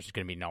like there's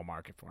going to be no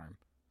market for him.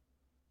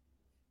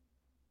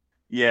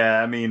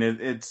 Yeah, I mean,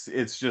 it's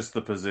just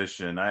the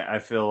position. I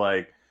feel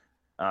like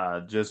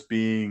just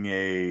being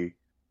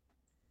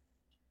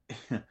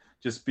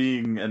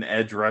an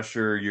edge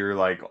rusher, you're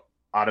like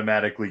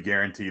automatically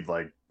guaranteed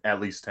like at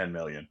least $10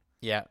 million.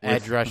 Yeah,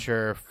 edge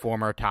rusher,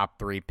 former top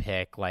 3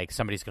 pick. Like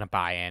somebody's gonna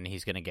buy in.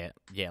 He's gonna get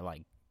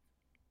like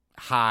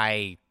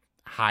high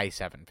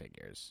 7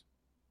 figures.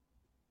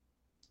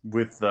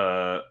 With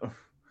inside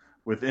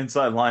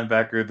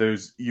linebacker,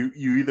 there's you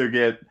either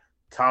get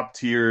top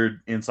tiered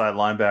inside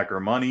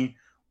linebacker money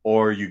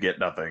or you get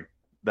nothing.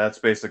 That's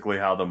basically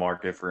how the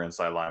market for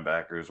inside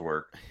linebackers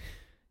work.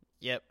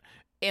 Yep,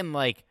 and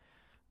like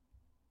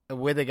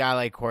with a guy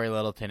like Corey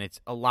Littleton,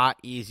 it's a lot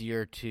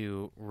easier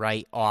to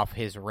write off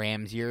his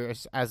Rams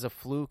years as a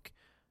fluke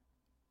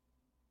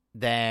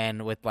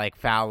than with like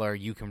Fowler.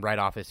 You can write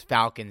off his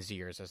Falcons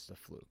years as a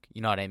fluke.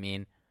 You know what I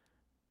mean?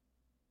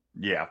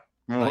 Yeah,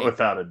 like,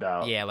 without a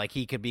doubt. Yeah, like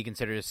he could be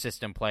considered a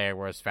system player,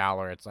 whereas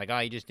Fowler, it's like, oh,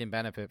 he just didn't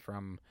benefit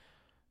from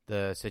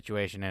the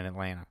situation in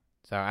Atlanta.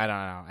 So I don't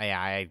know.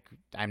 Yeah,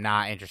 I'm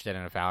not interested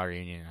in a Fowler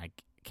reunion. I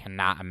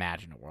cannot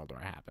imagine a world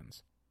where it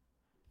happens.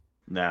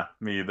 Nah,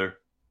 me either.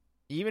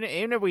 Even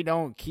if we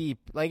don't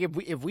keep, like,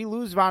 if we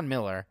lose Von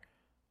Miller,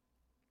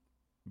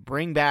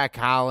 bring back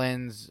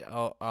Collins,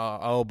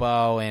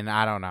 Obo, and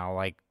I don't know,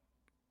 like,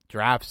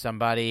 draft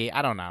somebody.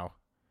 I don't know.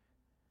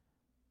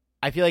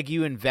 I feel like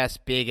you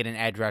invest big in an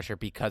edge rusher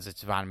because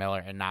it's Von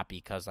Miller and not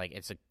because, like,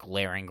 it's a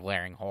glaring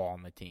hole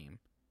in the team.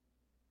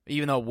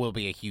 Even though it will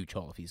be a huge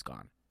hole if he's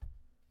gone.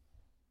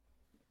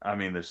 I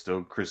mean, there's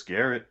still Chris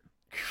Garrett.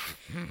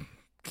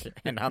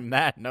 And on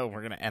that note, we're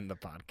going to end the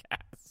podcast.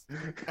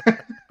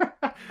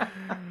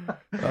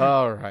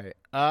 All right.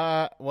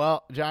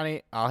 Well,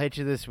 Johnny, I'll hit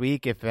you this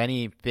week. If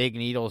any big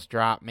needles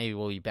drop, maybe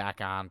we'll be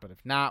back on. But if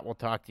not, we'll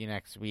talk to you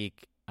next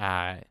week.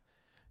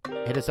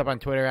 Hit us up on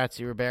Twitter at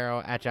C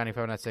Ribeiro, at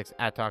Johnny596,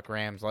 at Talk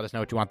Rams. Let us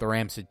know what you want the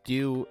Rams to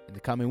do in the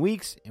coming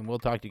weeks, and we'll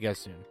talk to you guys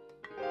soon.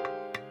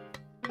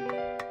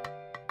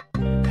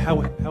 How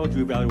would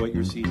you evaluate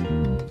your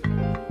season?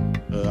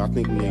 I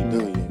think we ain't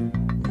done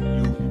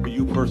yet.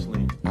 You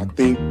personally? I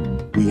think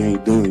we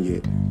ain't done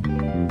yet.